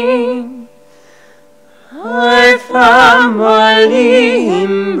name. Our family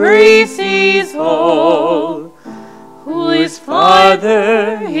embraces all, whose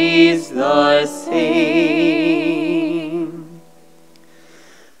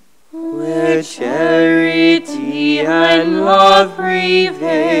let charity and love prevail.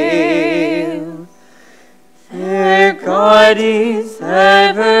 There God is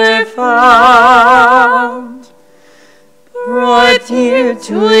ever found, brought here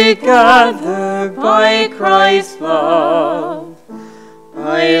together by Christ's love.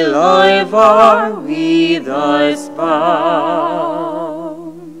 By love are we thus bound.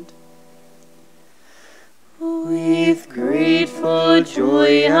 With grateful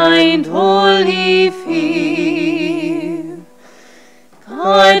joy and holy fear,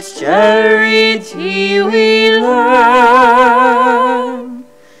 God's charity we learn.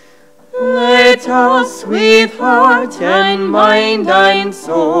 Let us with heart and mind and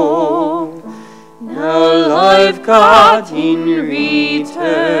soul now love God in return.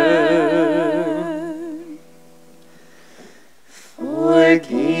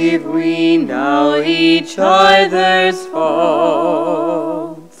 Forgive we now each other's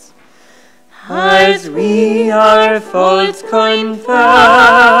faults, as we our faults confess,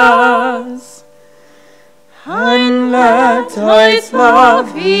 and let us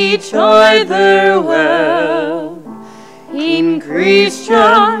love each other well in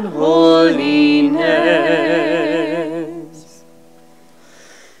Christian holiness.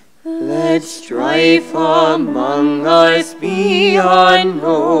 Let strife among us be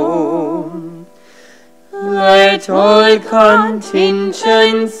unknown. Let all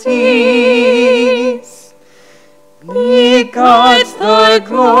contention cease. Be God's the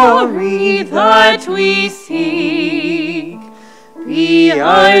glory that we seek. Be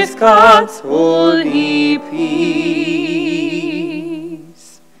ours God's holy peace.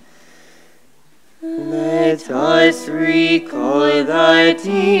 Let us recall that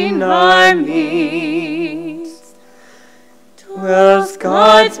in our midst dwells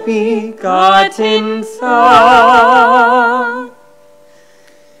God's begotten Son.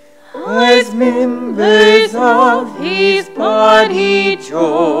 As members of his body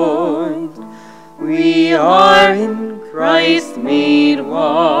joined, we are in Christ made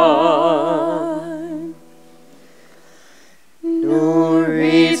one. No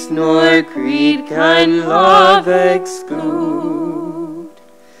race nor creed can love exclude.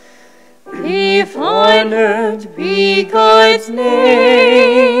 If honored be God's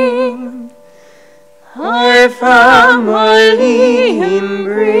name, our family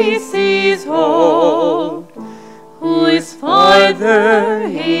embraces all, whose Father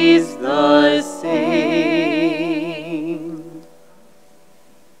is the same.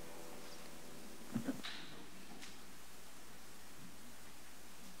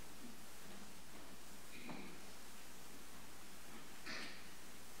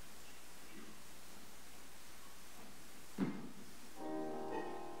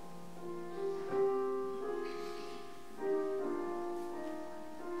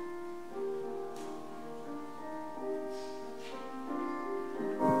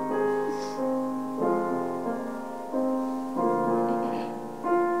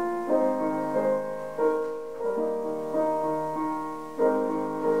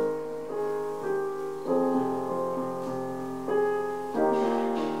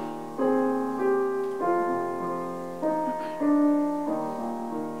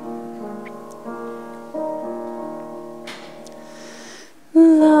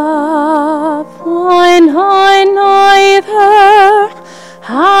 Love one another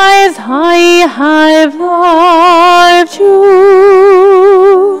as I have loved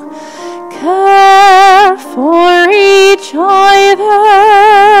you. Care for each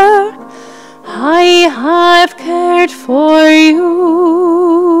other, I have cared for you.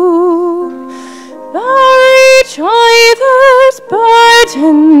 Bear each other's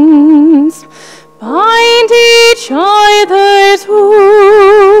burdens, bind each other's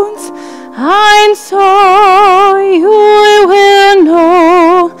wounds, and so you will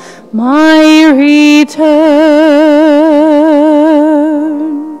know my return.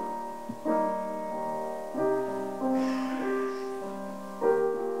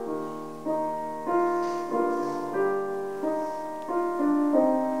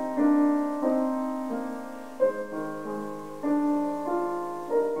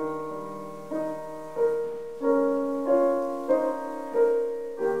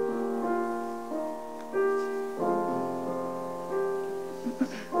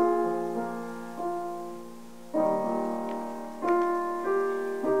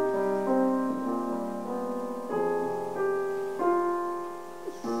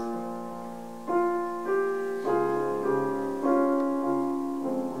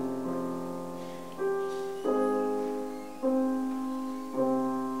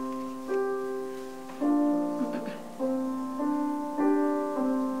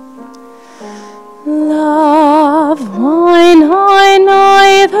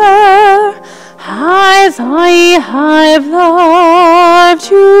 as I have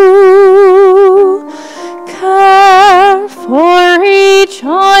loved you. Care for each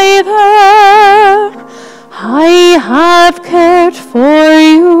other, I have cared for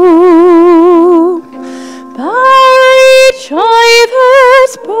you. Bear each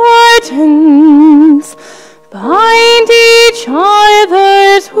other's burdens, bind each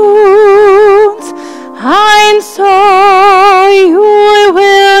other's wounds, and so you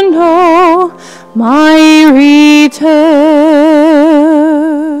will know my return.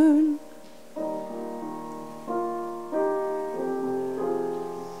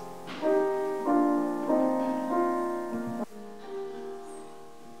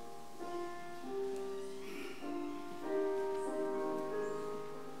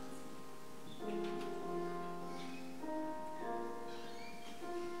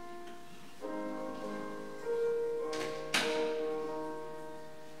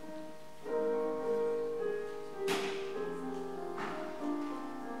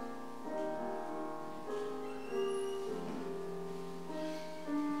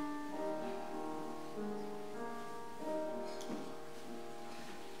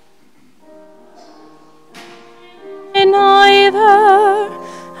 Neither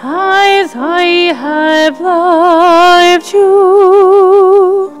as I have loved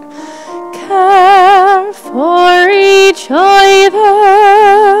you. Care for each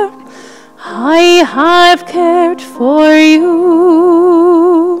other, I have cared for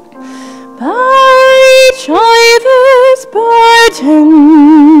you. Bear each other's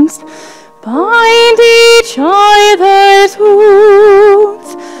burdens, bind each other's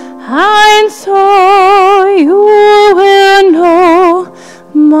wounds, and so you will know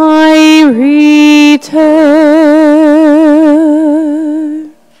my return.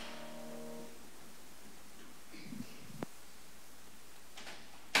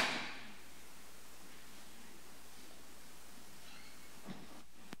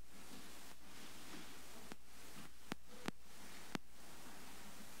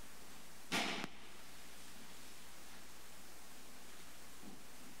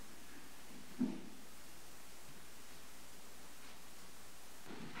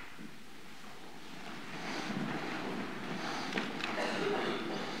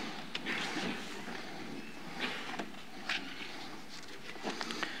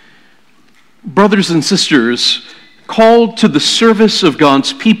 Brothers and sisters, called to the service of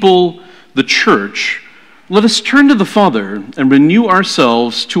God's people, the church, let us turn to the Father and renew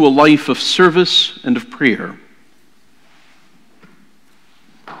ourselves to a life of service and of prayer.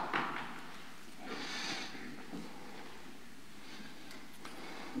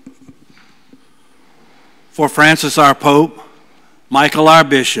 For Francis, our Pope, Michael, our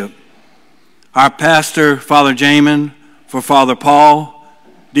Bishop, our pastor, Father Jamin, for Father Paul,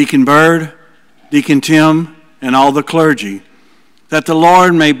 Deacon Bird, Deacon Tim, and all the clergy, that the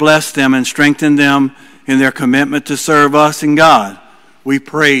Lord may bless them and strengthen them in their commitment to serve us and God. We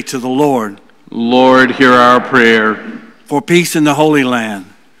pray to the Lord. Lord, hear our prayer. For peace in the Holy Land,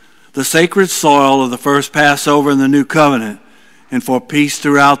 the sacred soil of the first Passover in the New Covenant, and for peace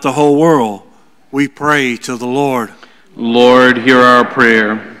throughout the whole world, we pray to the Lord. Lord, hear our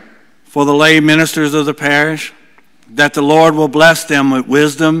prayer. For the lay ministers of the parish, that the Lord will bless them with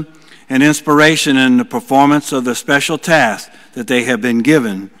wisdom and inspiration in the performance of the special task that they have been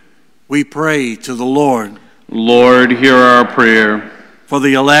given, we pray to the Lord. Lord, hear our prayer. For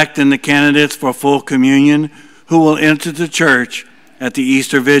the elect and the candidates for full communion who will enter the church at the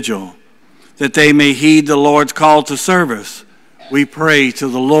Easter Vigil, that they may heed the Lord's call to service, we pray to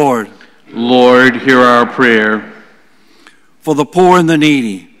the Lord. Lord, hear our prayer. For the poor and the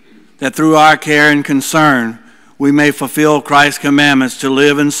needy, that through our care and concern we may fulfill Christ's commandments to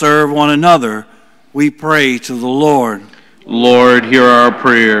live and serve one another, we pray to the Lord. Lord, hear our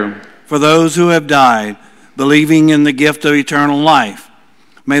prayer. For those who have died, believing in the gift of eternal life,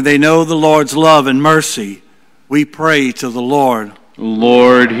 may they know the Lord's love and mercy, we pray to the Lord.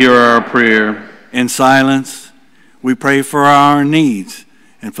 Lord, hear our prayer. In silence, we pray for our needs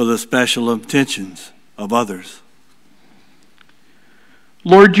and for the special intentions of others.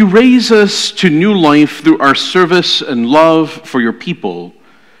 Lord, you raise us to new life through our service and love for your people.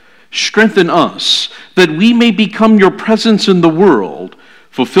 Strengthen us that we may become your presence in the world,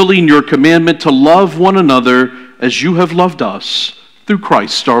 fulfilling your commandment to love one another as you have loved us, through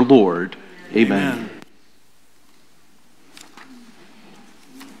Christ our Lord. Amen.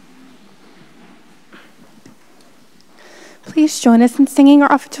 Please join us in singing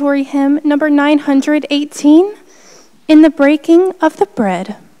our offertory hymn, number 918, In the Breaking of the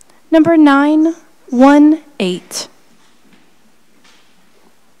Bread, number 918.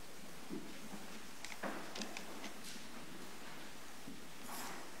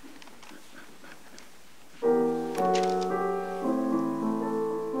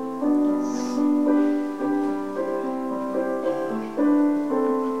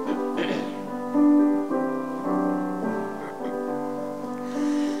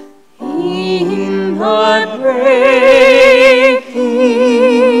 the breaking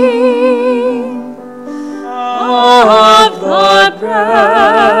of the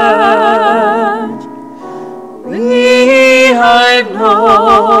bread. We have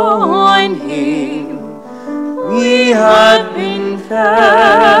known him, we have been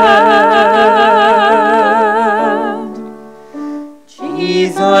fed.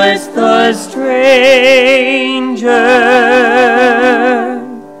 Jesus the stranger,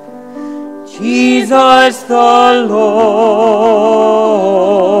 Jesus the Lord,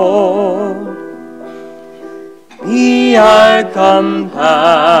 be our companion,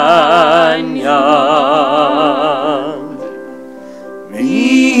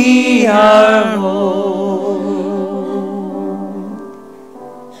 be our hope.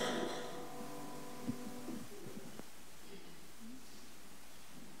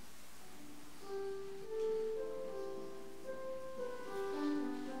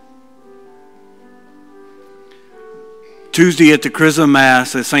 Tuesday at the Chrism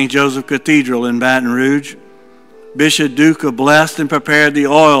Mass at St. Joseph Cathedral in Baton Rouge, Bishop Duca blessed and prepared the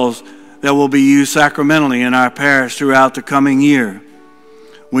oils that will be used sacramentally in our parish throughout the coming year.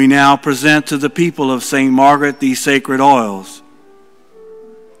 We now present to the people of St. Margaret these sacred oils.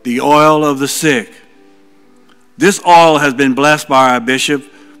 The oil of the sick. This oil has been blessed by our bishop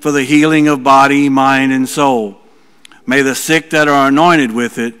for the healing of body, mind, and soul. May the sick that are anointed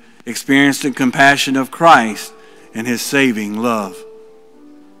with it experience the compassion of Christ and his saving love.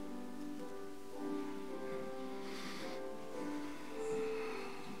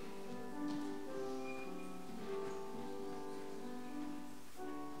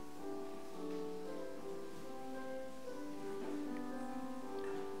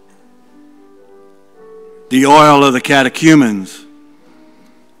 The oil of the catechumens.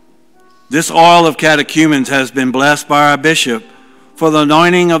 This oil of catechumens has been blessed by our bishop for the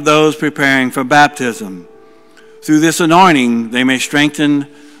anointing of those preparing for baptism. Through this anointing, they may strengthen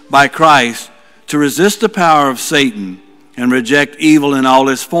by Christ to resist the power of Satan and reject evil in all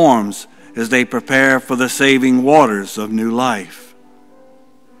its forms as they prepare for the saving waters of new life.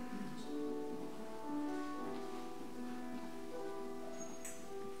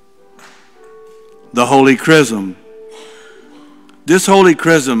 The Holy Chrism. This Holy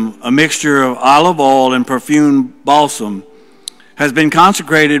Chrism, a mixture of olive oil and perfumed balsam, has been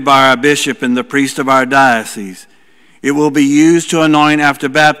consecrated by our bishop and the priest of our diocese. It will be used to anoint after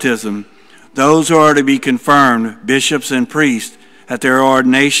baptism those who are to be confirmed bishops and priests at their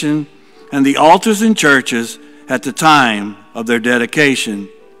ordination, and the altars in churches at the time of their dedication.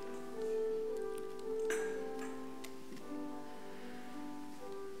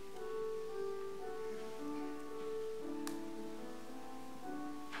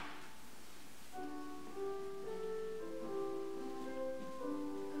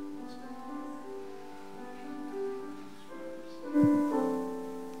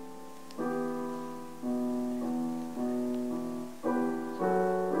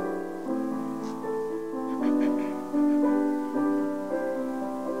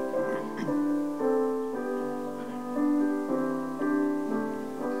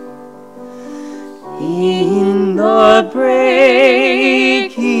 In the breaking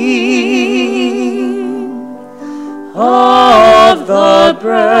of the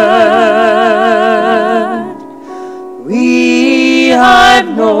bread, we have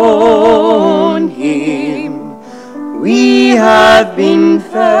known him, we have been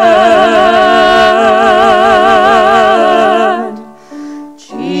fed.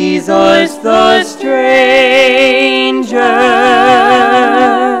 Jesus the stranger,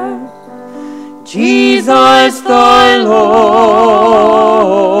 Jesus the Lord,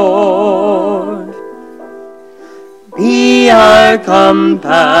 be our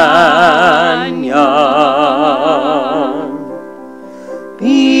companion,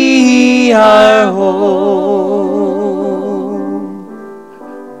 be our home.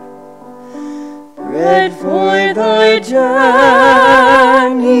 Bread for the journey,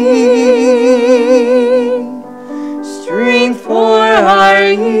 strength for our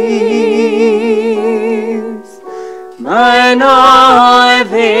years, manna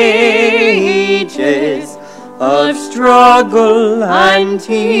of ages of struggle and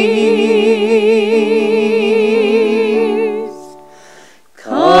tears,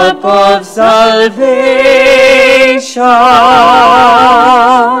 cup of salvation,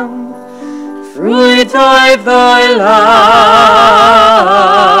 fruit of the land,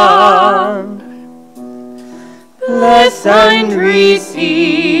 bless and receive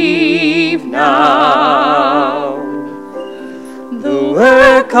now the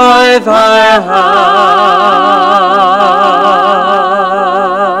work of our hands.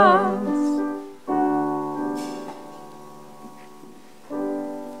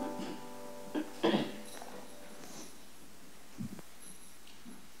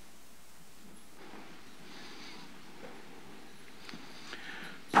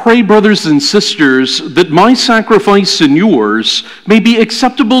 pray, brothers and sisters, that my sacrifice and yours may be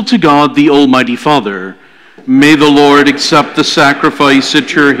acceptable to God, the Almighty Father. May the Lord accept the sacrifice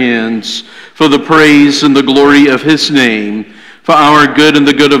at your hands for the praise and the glory of his name, for our good and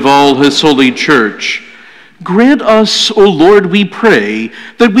the good of all his holy church. Grant us, O Lord, we pray,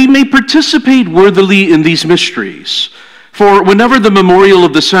 that we may participate worthily in these mysteries. For whenever the memorial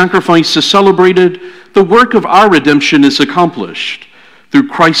of the sacrifice is celebrated, the work of our redemption is accomplished. Through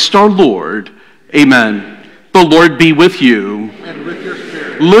Christ our Lord. Amen. The Lord be with you. And with your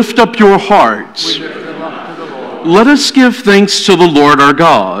spirit. Lift up your hearts. We lift them up to the Lord. Let us give thanks to the Lord our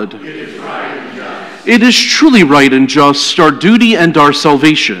God. It is right and just. It is truly right and just, our duty and our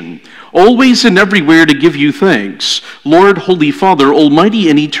salvation, always and everywhere to give you thanks, Lord, Holy Father, Almighty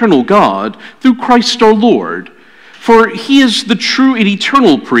and eternal God, through Christ our Lord. For he is the true and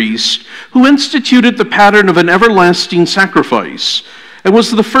eternal priest who instituted the pattern of an everlasting sacrifice and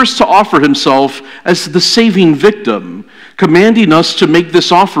was the first to offer himself as the saving victim, commanding us to make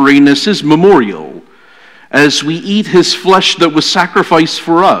this offering as his memorial. As we eat his flesh that was sacrificed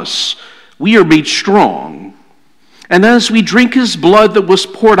for us, we are made strong. And as we drink his blood that was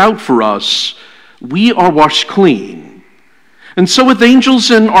poured out for us, we are washed clean. And so with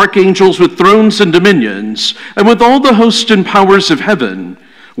angels and archangels, with thrones and dominions, and with all the hosts and powers of heaven,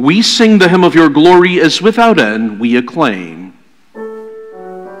 we sing the hymn of your glory as without end we acclaim.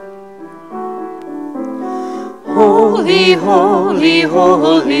 Holy, holy,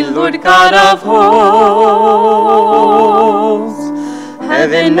 holy, Lord God of hosts.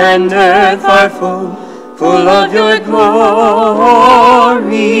 Heaven and earth are full of your glory.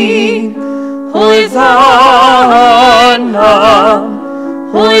 Hosanna,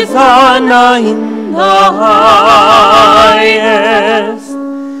 Hosanna in the highest.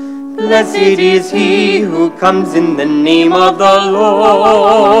 Blessed is he who comes in the name of the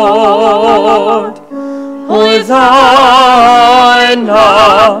Lord. Hosanna,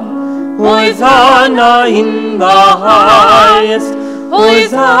 Hosanna in the highest.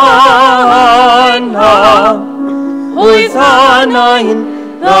 Hosanna, Hosanna in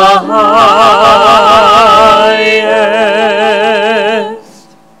the highest.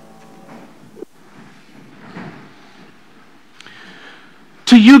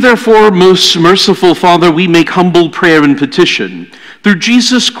 To you, therefore, most merciful Father, we make humble prayer and petition, through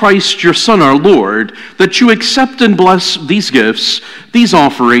Jesus Christ, your Son, our Lord, that you accept and bless these gifts, these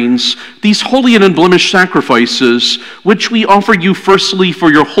offerings, these holy and unblemished sacrifices, which we offer you firstly for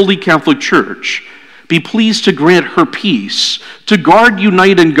your holy Catholic Church. Be pleased to grant her peace, to guard,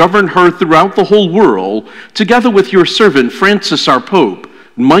 unite, and govern her throughout the whole world, together with your servant Francis, our Pope,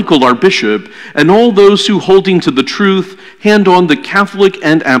 Michael, our Bishop, and all those who, holding to the truth, hand on the Catholic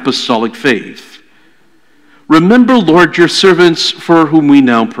and Apostolic faith. Remember, Lord, your servants for whom we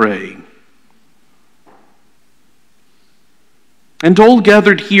now pray. And all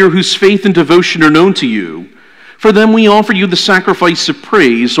gathered here whose faith and devotion are known to you, for them we offer you the sacrifice of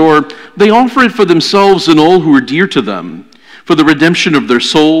praise, or they offer it for themselves and all who are dear to them, for the redemption of their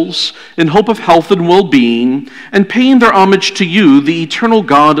souls, in hope of health and well-being, and paying their homage to you, the eternal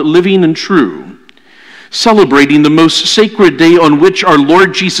God, living and true, celebrating the most sacred day on which our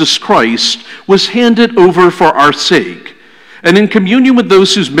Lord Jesus Christ was handed over for our sake, and in communion with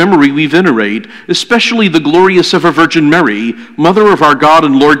those whose memory we venerate, especially the glorious ever Virgin Mary, Mother of our God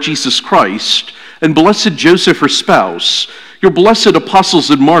and Lord Jesus Christ, and blessed Joseph, her spouse, your blessed apostles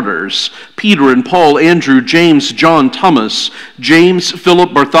and martyrs, Peter and Paul, Andrew, James, John, Thomas, James,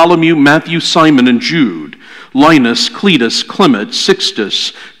 Philip, Bartholomew, Matthew, Simon, and Jude, Linus, Cletus, Clement,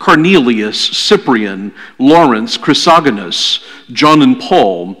 Sixtus, Cornelius, Cyprian, Lawrence, Chrysogonus, John and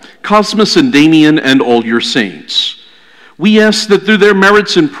Paul, Cosmas and Damian, and all your saints. We ask that through their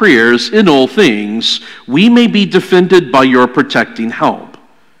merits and prayers in all things, we may be defended by your protecting help.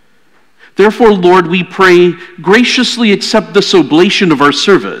 Therefore, Lord, we pray, graciously accept this oblation of our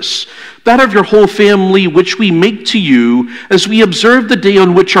service, that of your whole family, which we make to you as we observe the day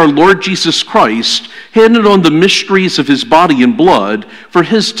on which our Lord Jesus Christ handed on the mysteries of his body and blood for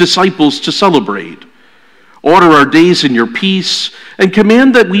his disciples to celebrate. Order our days in your peace, and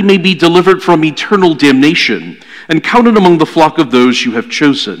command that we may be delivered from eternal damnation and counted among the flock of those you have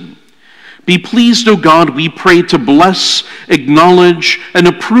chosen. Be pleased, O God, we pray, to bless, acknowledge, and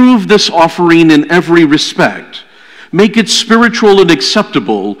approve this offering in every respect. Make it spiritual and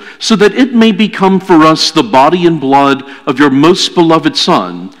acceptable, so that it may become for us the body and blood of your most beloved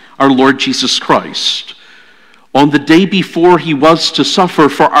Son, our Lord Jesus Christ. On the day before he was to suffer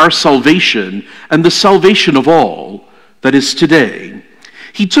for our salvation and the salvation of all, that is today,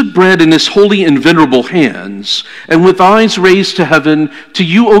 He took bread in his holy and venerable hands, and with eyes raised to heaven, to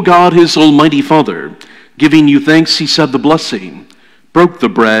you, O God, his almighty Father, giving you thanks, he said the blessing, broke the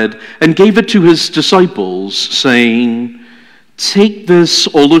bread, and gave it to his disciples, saying, "Take this,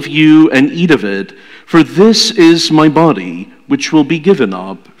 all of you, and eat of it, for this is my body, which will be given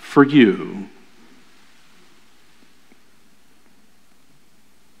up for you."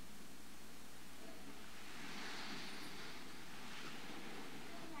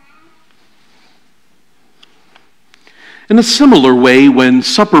 In a similar way, when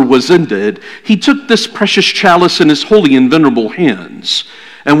supper was ended, he took this precious chalice in his holy and venerable hands,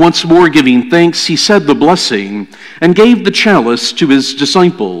 and once more giving thanks, he said the blessing, and gave the chalice to his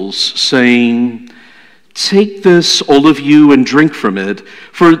disciples, saying, "Take this, all of you, and drink from it,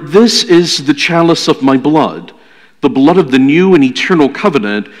 for this is the chalice of my blood, the blood of the new and eternal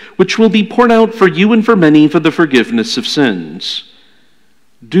covenant, which will be poured out for you and for many for the forgiveness of sins.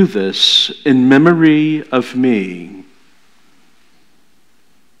 Do this in memory of me."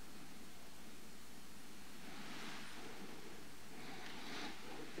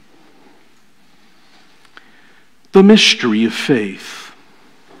 The mystery of faith.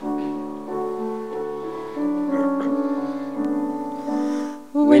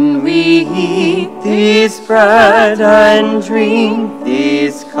 When we eat this bread and drink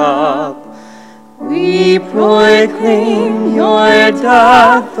this cup, we proclaim your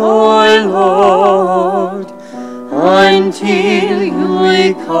death, O Lord, until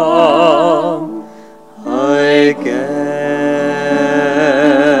you come again.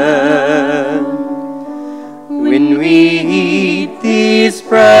 When we eat this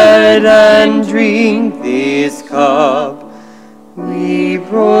bread and drink this cup, we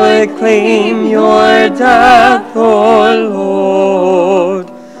proclaim your death, O Lord,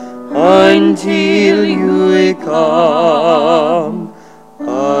 until you come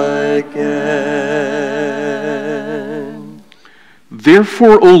again.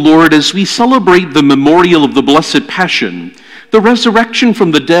 Therefore, O Lord, as we celebrate the memorial of the Blessed Passion, the resurrection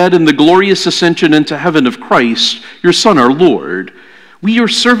from the dead, and the glorious ascension into heaven of Christ, your Son, our Lord, we, your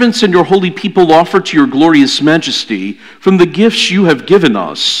servants and your holy people, offer to your glorious majesty from the gifts you have given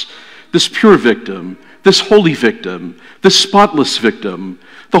us, this pure victim, this holy victim, this spotless victim,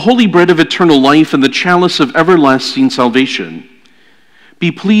 the holy bread of eternal life, and the chalice of everlasting salvation.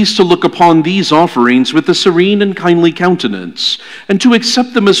 Be pleased to look upon these offerings with a serene and kindly countenance, and to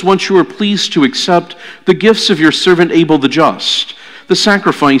accept them as once you are pleased to accept the gifts of your servant Abel the just, the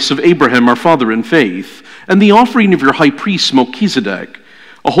sacrifice of Abraham our father in faith, and the offering of your high priest Melchizedek,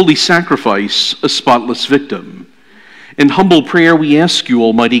 a holy sacrifice, a spotless victim. In humble prayer we ask you,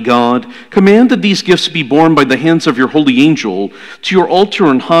 Almighty God, command that these gifts be borne by the hands of your holy angel to your altar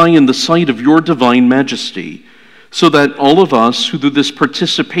on high in the sight of your divine majesty, so that all of us who through this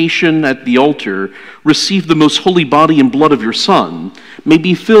participation at the altar receive the most holy body and blood of your Son may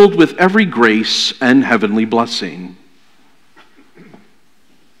be filled with every grace and heavenly blessing.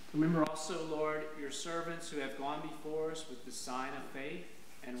 Remember also, Lord, your servants who have gone before us with the sign of faith,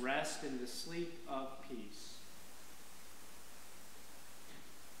 and rest in the sleep of peace.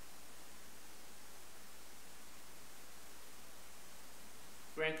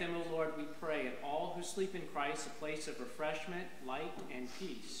 Grant them, O Lord, we pray, and all who sleep in Christ, a place of refreshment, light, and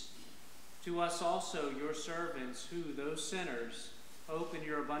peace. To us also, your servants, who, though sinners, hope in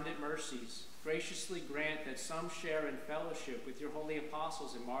your abundant mercies, graciously grant that some share in fellowship with your holy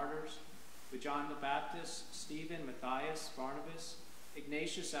apostles and martyrs, with John the Baptist, Stephen, Matthias, Barnabas,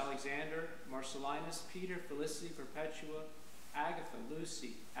 Ignatius, Alexander, Marcellinus, Peter, Felicity, Perpetua, Agatha,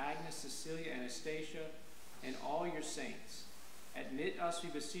 Lucy, Agnes, Cecilia, Anastasia, and all your saints. Admit us, we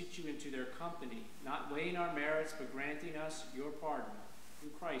beseech you, into their company, not weighing our merits, but granting us your pardon,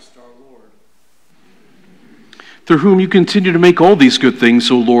 through Christ our Lord. Through whom you continue to make all these good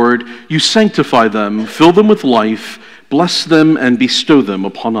things, O Lord, you sanctify them, fill them with life, bless them, and bestow them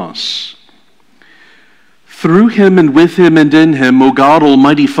upon us. Through him and with him and in him, O God,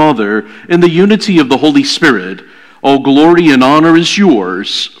 Almighty Father, in the unity of the Holy Spirit, all glory and honor is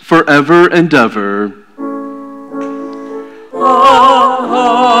yours forever and ever.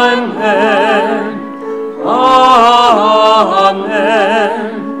 Amen. Amen.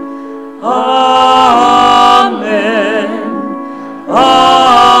 Amen. Amen.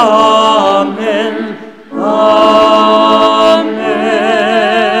 Amen.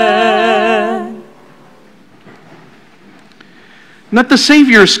 And at the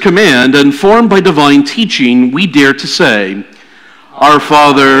Savior's command, and formed by divine teaching, we dare to say, Our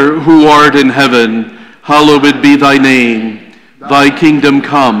Father, who art in heaven, hallowed be thy name. Thy kingdom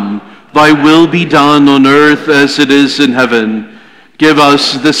come, thy will be done on earth as it is in heaven. Give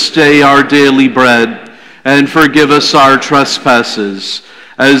us this day our daily bread, and forgive us our trespasses,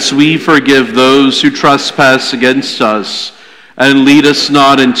 as we forgive those who trespass against us. And lead us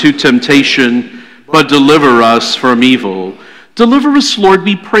not into temptation, but deliver us from evil. Deliver us, Lord,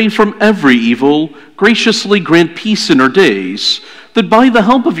 we pray, from every evil. Graciously grant peace in our days, that by the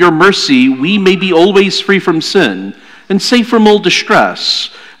help of your mercy we may be always free from sin and safe from all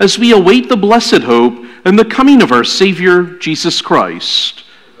distress, as we await the blessed hope and the coming of our Savior, Jesus Christ.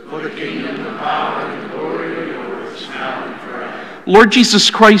 For the kingdom, the power, and the glory are yours, now and forever. Lord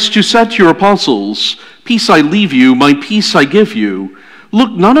Jesus Christ, who said to your apostles, "Peace I leave you, my peace I give you,"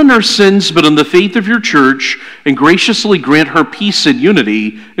 look not on our sins, but on the faith of your church, and graciously grant her peace and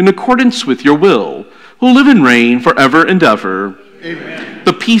unity in accordance with your will, who live and reign forever and ever. Amen.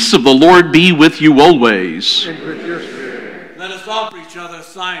 The peace of the Lord be with you always. And with your spirit. Let us offer each other a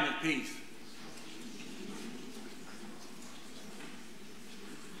sign of peace.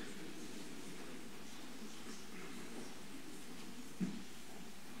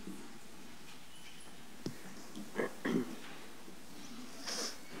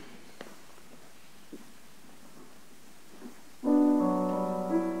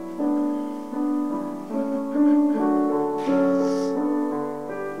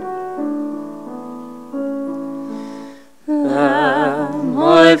 Lamb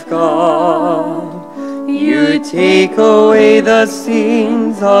of God, you take away the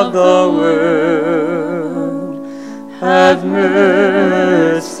sins of the world. Have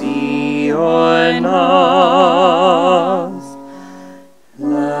mercy on us.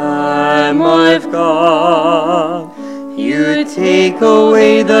 Lamb of God, you take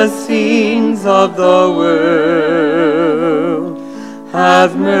away the sins of the world.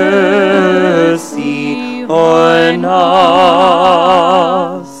 Have mercy on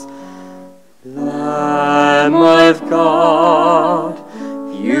us. Lamb of God,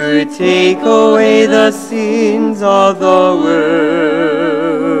 you take away the sins of the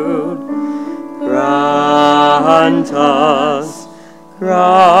world. Grant us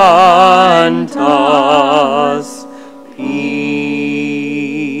peace.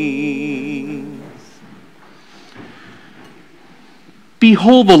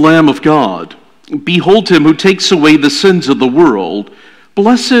 Behold the Lamb of God. Behold him who takes away the sins of the world.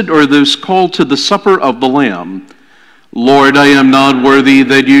 Blessed are those called to the supper of the Lamb. Lord, I am not worthy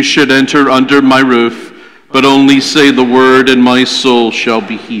that you should enter under my roof, but only say the word, and my soul shall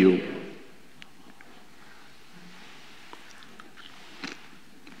be healed.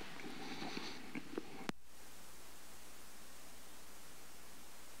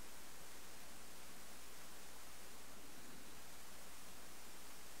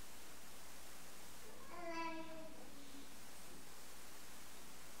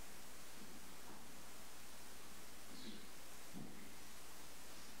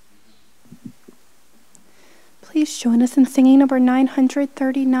 Please join us in singing number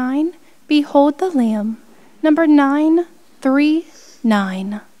 939, Behold the Lamb, number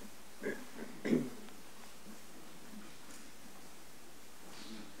 939.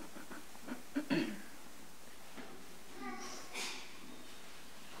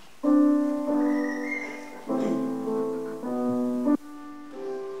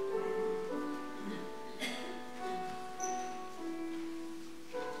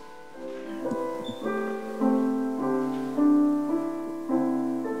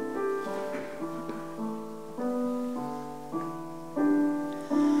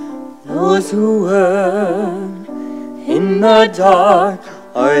 Those who were in the dark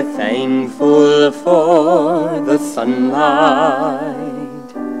are thankful for the sunlight.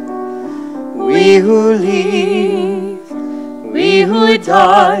 We who live, we who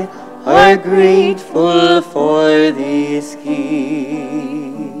die, are grateful for this gift.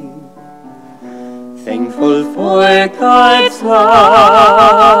 Thankful for God's love.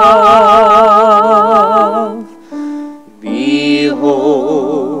 Behold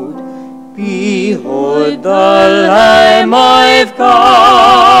the Lamb of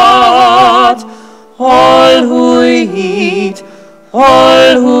God. All who eat,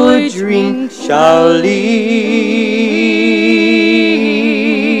 all who drink shall live,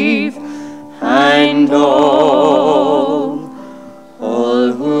 and all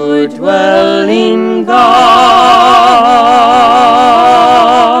who dwell in God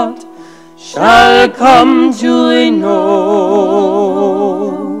shall come to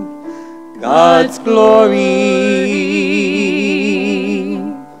know God's glory.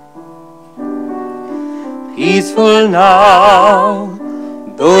 Peaceful now,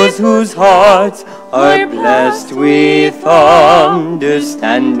 those whose hearts are blessed with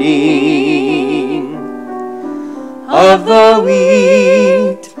understanding. of the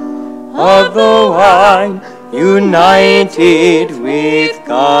wheat, of the wine, united with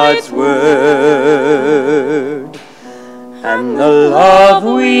God's word, and the love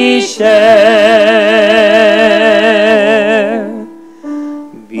we share.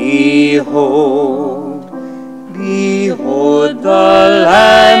 Behold, behold the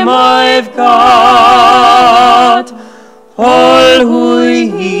Lamb of God. All who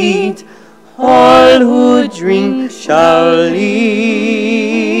eat, all who drink shall live,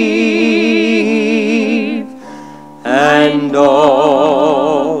 and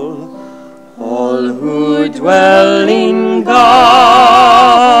all who dwell in God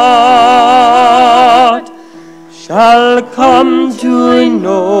shall come to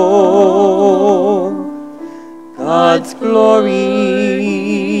know God's glory.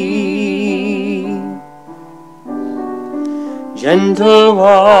 Gentle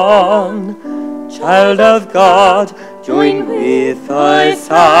one, child of God, join with us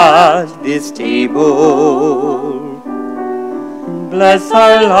at this table. Bless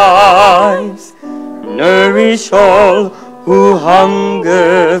our lives, nourish all who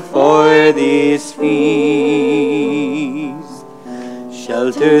hunger for this feast.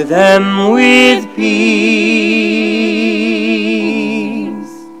 Shelter them with peace.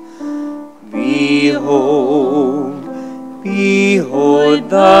 Behold, behold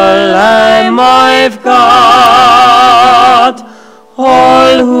the Lamb of God.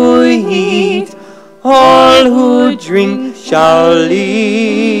 All who eat, all who drink shall live,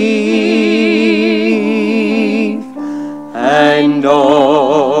 and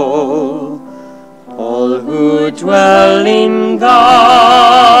all who dwell in God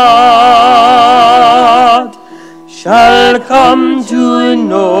shall come to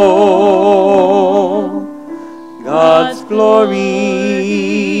know God's glory.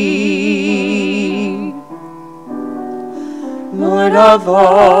 Lord of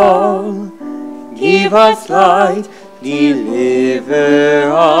all, give us light,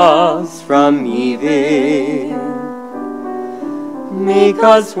 deliver us from evil. Make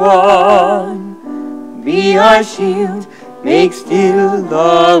us one, be our shield, make still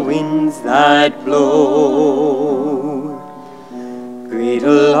the winds that blow.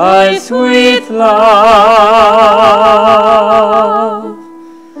 Cradle us with love.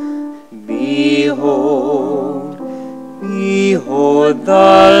 Behold, behold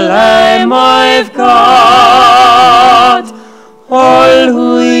the Lamb of God. All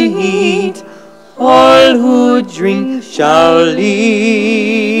who eat, all who drink shall live,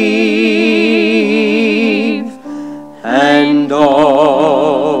 and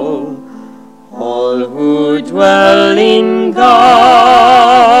all who dwell in God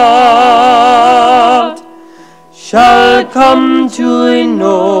shall come to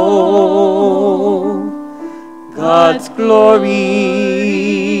know God's glory.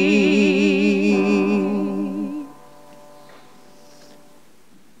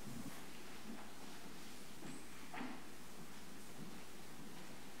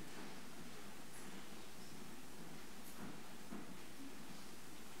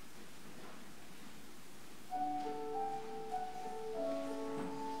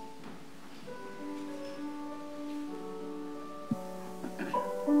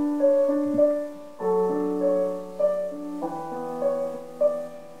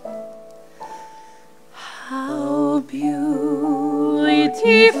 How beautiful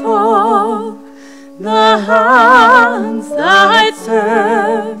the hands that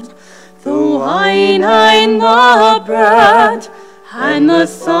served the wine and the bread, and the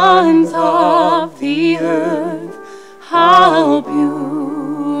sons of the earth. How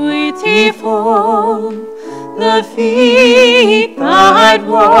beautiful the feet that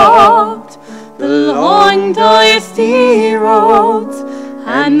walked the long dusty roads,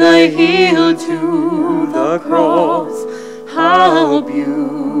 and the hill to the cross. How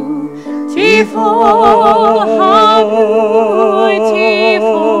beautiful, how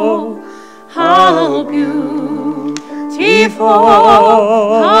beautiful, how beautiful,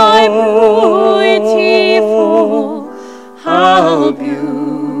 how beautiful, how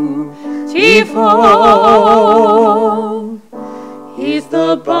beautiful is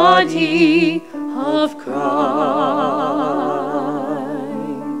the body of Christ.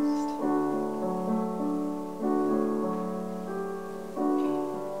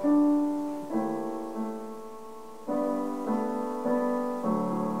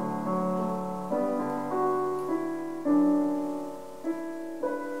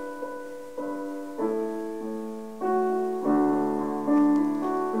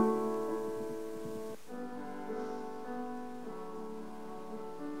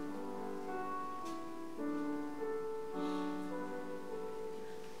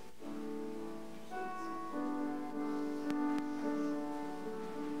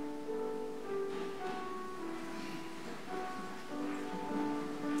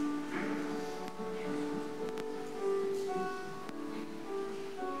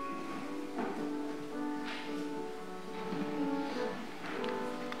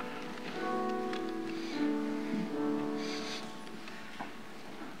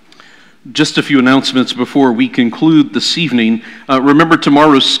 Just a few announcements before we conclude this evening. Remember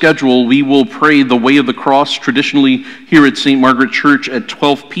tomorrow's schedule. We will pray the Way of the Cross traditionally here at St. Margaret Church at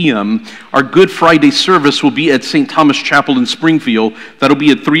 12 p.m. Our Good Friday service will be at St. Thomas Chapel in Springfield. That'll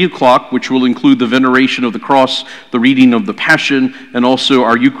be at 3 o'clock, which will include the veneration of the cross, the reading of the Passion, and also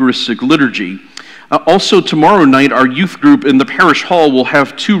our Eucharistic liturgy. Also, tomorrow night, our youth group in the parish hall will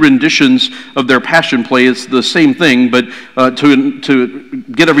have 2 renditions of their Passion play. It's the same thing, but to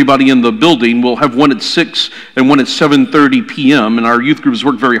get everybody in the building, we'll have one at 6 and one at 7:30 p.m. And our youth groups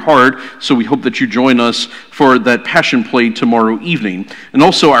work very hard, so we hope that you join us for that Passion play tomorrow evening. And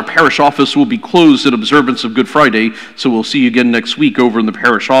also, our parish office will be closed in observance of Good Friday, so we'll see you again next week over in the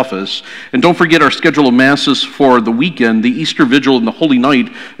parish office. And don't forget our schedule of masses for the weekend. The Easter Vigil and the Holy Night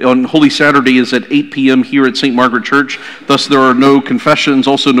on Holy Saturday is at 8 p.m. here at St. Margaret Church. Thus, there are no confessions,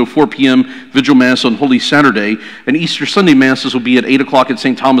 also no 4 p.m. Vigil Mass on Holy Saturday. And Easter Sunday Masses will be at 8 o'clock at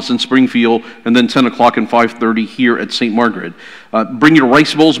St. Thomas in Springfield, and then 10 o'clock and 5:30 here at St. Margaret. Bring your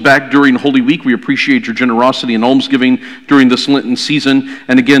rice bowls back during Holy Week. We appreciate your generosity and almsgiving during this Lenten season.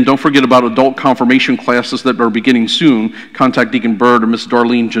 And again, don't forget about adult confirmation classes that are beginning soon. Contact Deacon Bird or Miss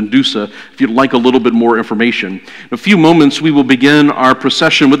Darlene Jandusa if you'd like a little bit more information. In a few moments, we will begin our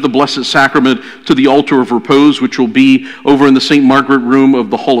procession with the Blessed Sacrament to the altar of repose, which will be over in the St. Margaret room of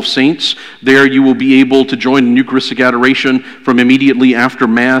the Hall of Saints. There you will be able to join in Eucharistic adoration from immediately after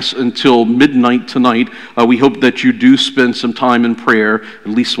Mass until midnight tonight. We hope that you do spend some time in prayer, at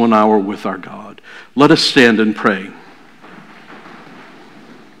least 1 hour with our God. Let us stand and pray.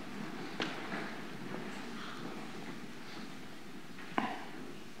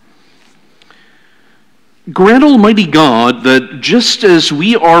 Grant, Almighty God, that just as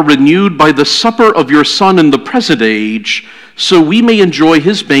we are renewed by the supper of your Son in the present age, so we may enjoy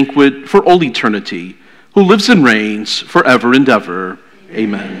his banquet for all eternity, who lives and reigns forever and ever.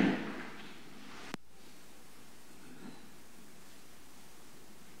 Amen.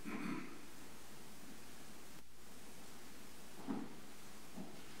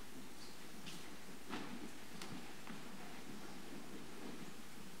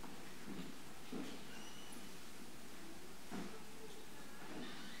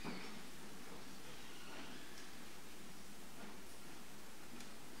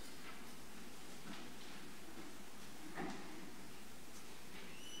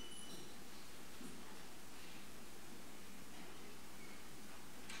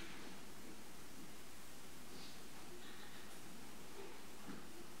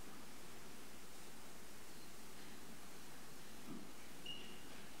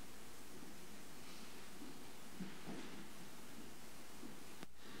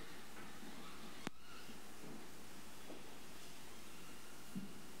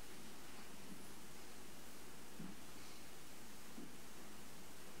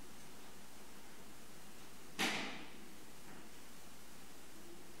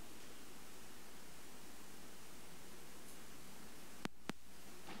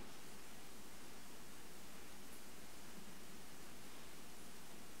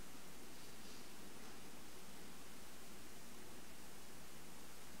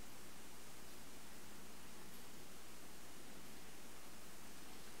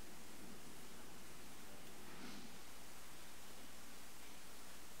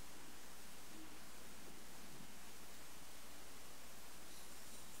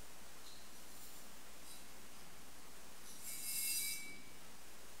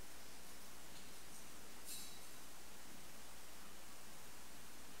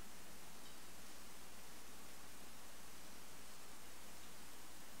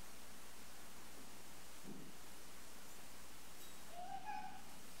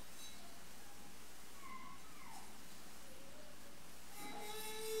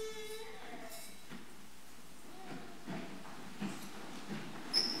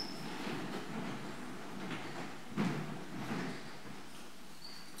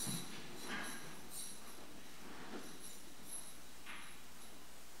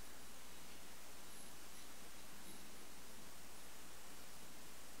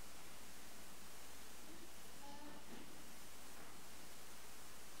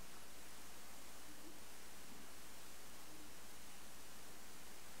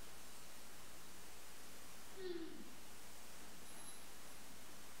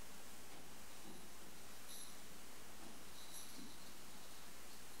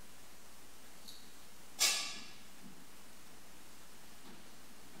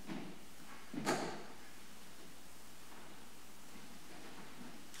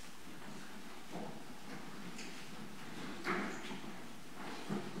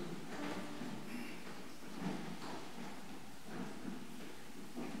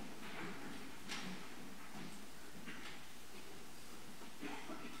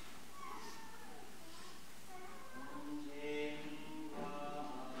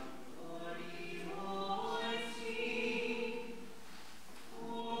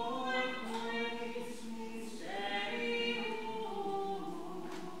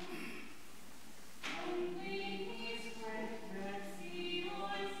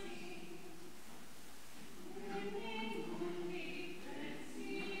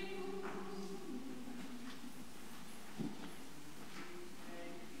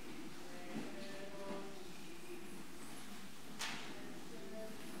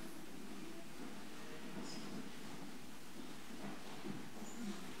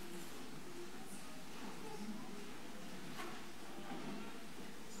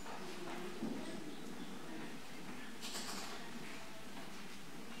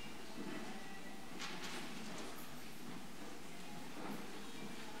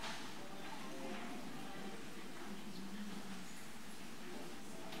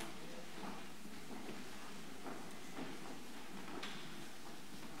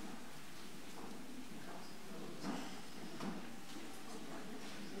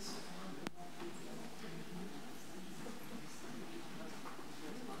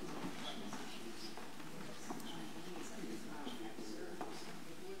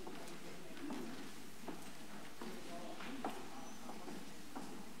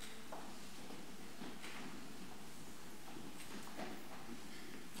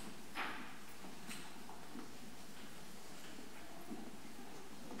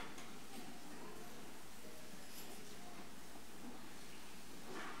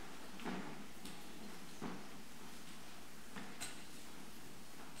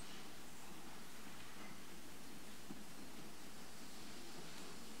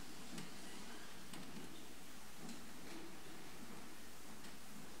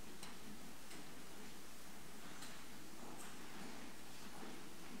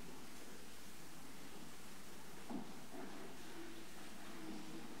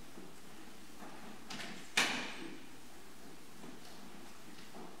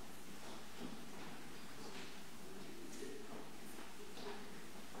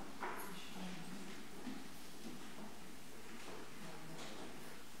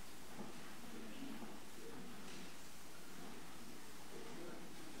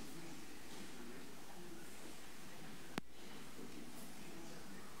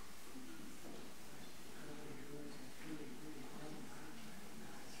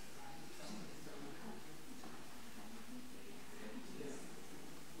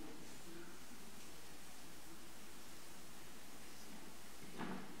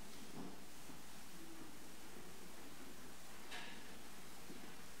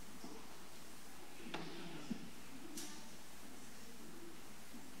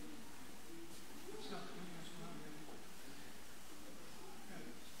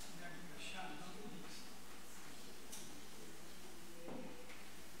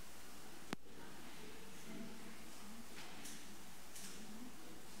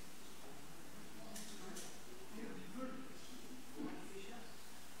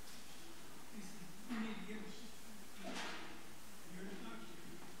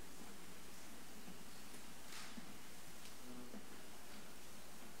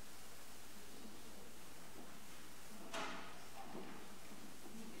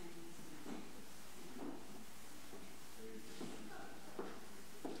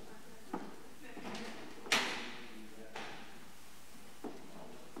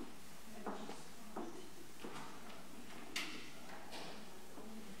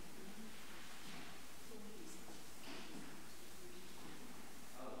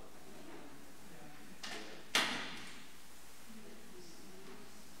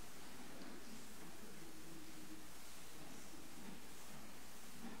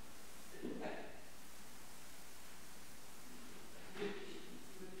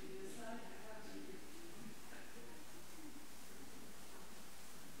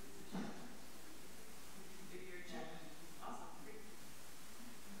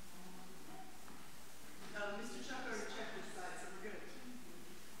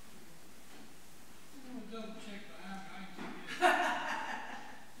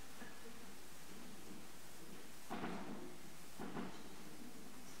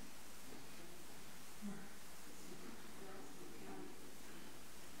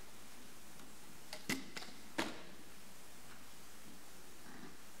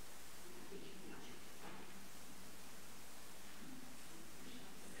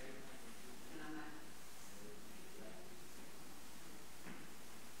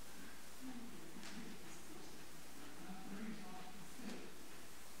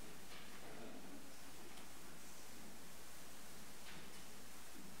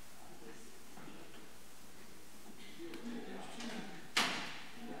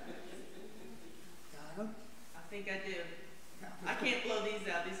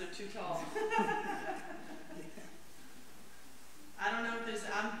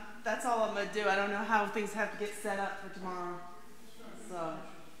 that's all I'm going to do. I don't know how things have to get set up for tomorrow. So,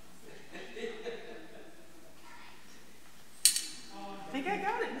 I think I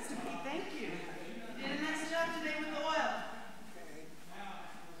got it.